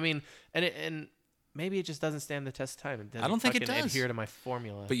 I mean, and maybe it just doesn't stand the test of time. It doesn't I don't think it fucking does. adhere to my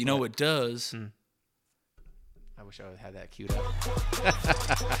formula. But you know what does? I wish I would have had that queued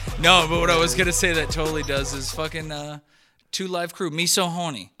up. No, but what I was gonna say that totally does is fucking 2 Live Crew, Me So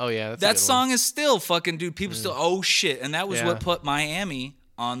Horny. Oh yeah, that's a That good song one. is still fucking, dude. People still, oh shit, and that was Yeah. what put Miami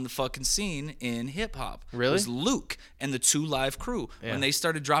on the fucking scene in hip hop. Really? Was Luke and the 2 Live Crew Yeah. when they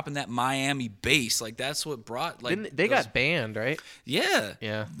started dropping that Miami bass. Like that's what brought like Didn't they those- got banned, right? Yeah,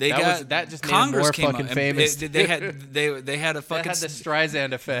 Yeah. They That just made 'em Congress more came fucking out and famous. They had a That fucking had the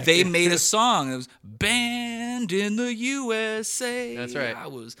Streisand effect. they made a song. It was banned in the USA. That's right.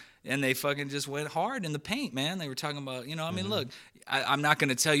 And they fucking just went hard in the paint, man. They were talking about, you know, I mean, look, I'm not going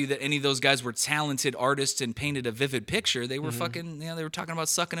to tell you that any of those guys were talented artists and painted a vivid picture. They were fucking, you know, they were talking about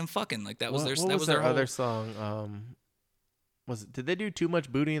sucking and fucking. Like that was What their was their their whole, other song? Did they do Too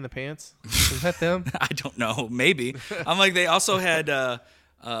Much Booty in the Pants? Is that them? I don't know, maybe. I'm like, they also had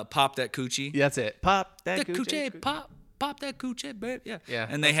Pop That Coochie. Yeah, that's it. Pop that The coochie. coochie, pop that coochie, babe. Yeah. Yeah,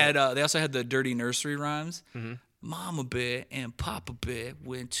 And they that's had they also had the Dirty Nursery Rhymes. Mama Bear and Papa Bear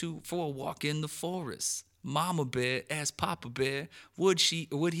went for a walk in the forest. Mama Bear asked Papa Bear, would he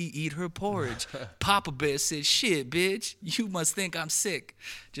eat her porridge? Papa Bear said, shit, bitch, you must think I'm sick.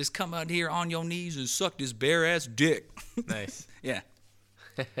 Just come out here on your knees and suck this bare ass dick. Nice. Yeah.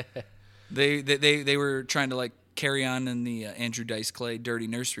 They were trying to like carry on in the Andrew Dice Clay Dirty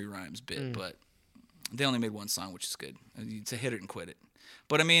Nursery Rhymes bit, but they only made one song, which is good. It's a hit it and quit it.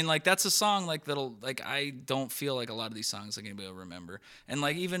 But I mean, like that's a song like that'll like I don't feel like a lot of these songs like anybody will remember. And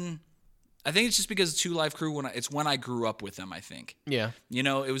like even I think it's just because 2 Live Crew it's when I grew up with them. I think. Yeah. You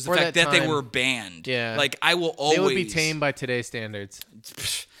know, it was the For fact that that they time, were banned. yeah. Like I will always. They would be tamed by today's standards.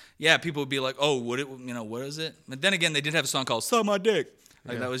 Yeah, people would be like, "Oh, would it? You know, what is it?" But then again, they did have a song called "Suck My Dick."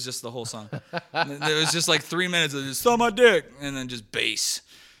 Like that was just the whole song. It was just like 3 minutes of just "Suck My Dick" and then just bass.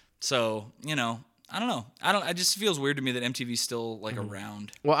 So you know, I don't know. It just feels weird to me that MTV's still like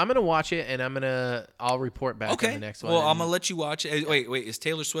around. Well, I'm gonna watch it and I'll report back Okay. on the next one. Well, I'm and- gonna let you watch it. Wait, is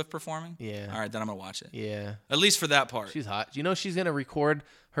Taylor Swift performing? Yeah. All right, then I'm gonna watch it. Yeah. At least for that part. She's hot. You know she's gonna record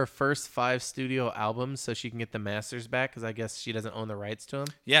her first 5 studio albums so she can get the masters back because I guess she doesn't own the rights to them.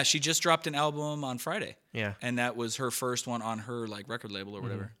 Yeah, she just dropped an album on Friday. Yeah. And that was her first one on her like record label or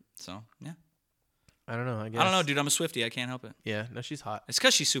whatever. So yeah. I don't know. I guess. I don't know, dude. I'm a Swiftie. I can't help it. Yeah. No, she's hot. It's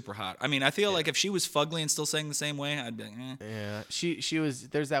because she's super hot. I mean, I feel like if she was fugly and still sang the same way, I'd be like, eh. Yeah. She was.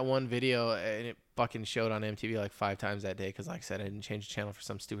 There's that one video and it fucking showed on MTV like 5 times that day because like I said I didn't change the channel for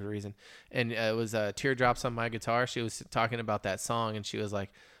some stupid reason and it was Teardrops on My Guitar. She was talking about that song and she was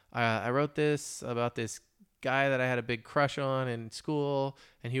like, I wrote this about this guy that I had a big crush on in school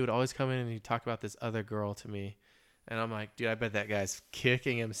and he would always come in and he'd talk about this other girl to me. And I'm like, dude, I bet that guy's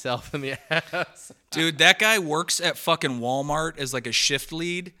kicking himself in the ass. Dude, that guy works at fucking Walmart as like a shift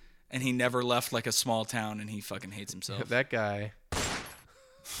lead, and he never left like a small town, and he fucking hates himself. That guy.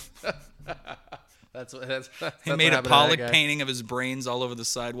 That's He made a Pollock painting of his brains all over the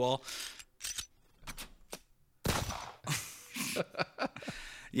sidewall.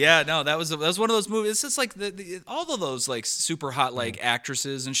 Yeah, no, that was one of those movies. It's just like all of those like super hot like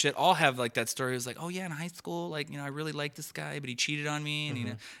actresses and shit all have like that story. It's like, oh yeah, in high school, like I really liked this guy, but he cheated on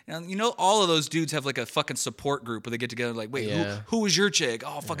me, and all of those dudes have like a fucking support group where they get together like, wait, who was your chick?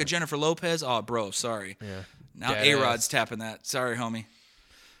 Oh, fucking Jennifer Lopez. Oh, bro, sorry. Yeah. Now Dead A-Rod's ass. tapping that. Sorry, homie.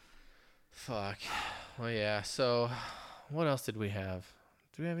 Fuck. Well, yeah. So, what else did we have?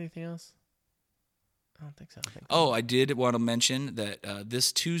 Do we have anything else? I don't think so. Oh, I did want to mention that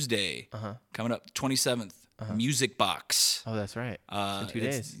this Tuesday, coming up, 27th, Music Box. Oh, that's right. In 2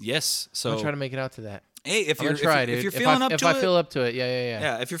 days. Yes. So I'm gonna try to make it out to that. hey, if I'm you're gonna try, dude. if you're feeling up to if I it, feel up to it, yeah.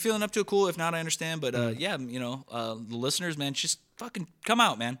 yeah, if you're feeling up to it, cool. If not, I understand. But yeah, the listeners, man, just fucking come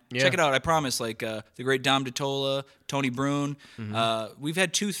out, man. Yeah. Check it out. I promise. Like the great Dom DeTola, Tony Brune. We've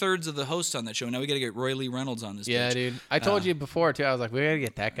had 2/3 of the hosts on that show. Now we got to get Roy Lee Reynolds on this. Yeah, bitch. dude. I told you before too. I was like, we gotta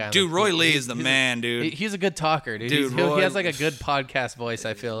get that guy. Dude, Like, Roy Lee he's- is the he's man, dude. He's a good talker, dude. Dude, He Roy- has like a good podcast voice.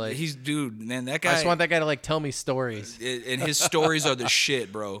 I feel like Man, that guy. I just want that guy to like tell me stories. And his stories are the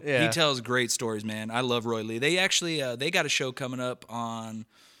shit, bro. Yeah. He tells great stories, man. I love Roy Lee. They actually they got a show coming up on,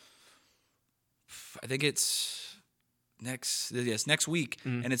 I think it's next week,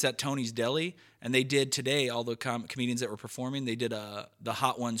 and it's at Tony's Deli. And they did today, all the comedians that were performing, they did the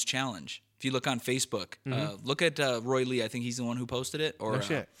Hot Ones Challenge. If you look on Facebook, look at Roy Lee. I think he's the one who posted it. Or No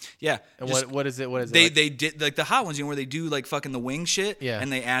shit. Yeah. And just- what is it? What is it? They like? they did like the hot ones, where they do like fucking the wing shit, Yeah.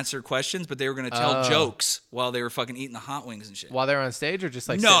 and they answer questions, but they were gonna tell jokes while they were fucking eating the hot wings and shit. While they're on stage or just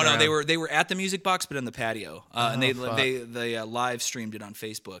like No, sitting no, around? they were at the music box, but in the patio, and fuck. they live streamed it on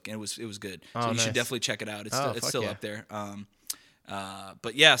Facebook, and it was good. So you nice. should definitely check it out. It's Oh, it's fuck still yeah. up there.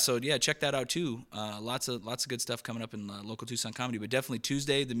 But yeah, so yeah, check that out too. Lots of good stuff coming up in local Tucson comedy. But definitely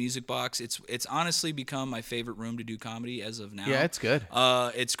Tuesday, the Music Box. It's honestly become my favorite room to do comedy as of now. Yeah, it's good.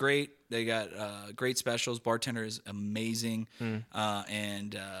 It's great. They got great specials. Bartender is amazing.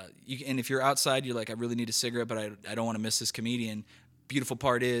 And if you're outside, you're like, I really need a cigarette, but I don't want to miss this comedian. Beautiful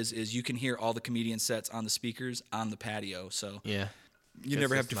part is you can hear all the comedian sets on the speakers on the patio. So Yeah. you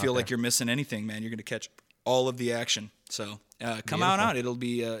never have to feel like you're missing anything, man. You're gonna catch all of the action. So come out. It'll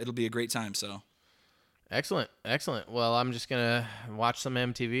be a great time. So Excellent. Well, I'm just gonna watch some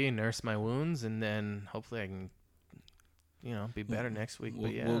MTV, nurse my wounds, and then hopefully I can, be better next week.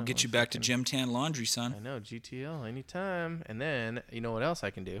 But yeah, we'll get you back to Gym Tan Laundry, son. I know, GTL anytime. And then you know what else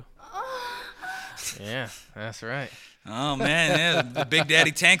I can do? Yeah, that's right. Oh man, yeah, the Big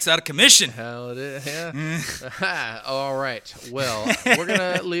Daddy Tank's out of commission. Hell it is. Yeah. All right. Well, we're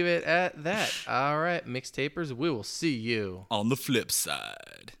gonna leave it at that. All right, mixtapers. We will see you. On the flip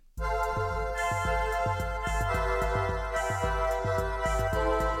side.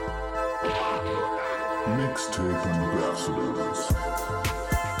 Mixtape Ambassador.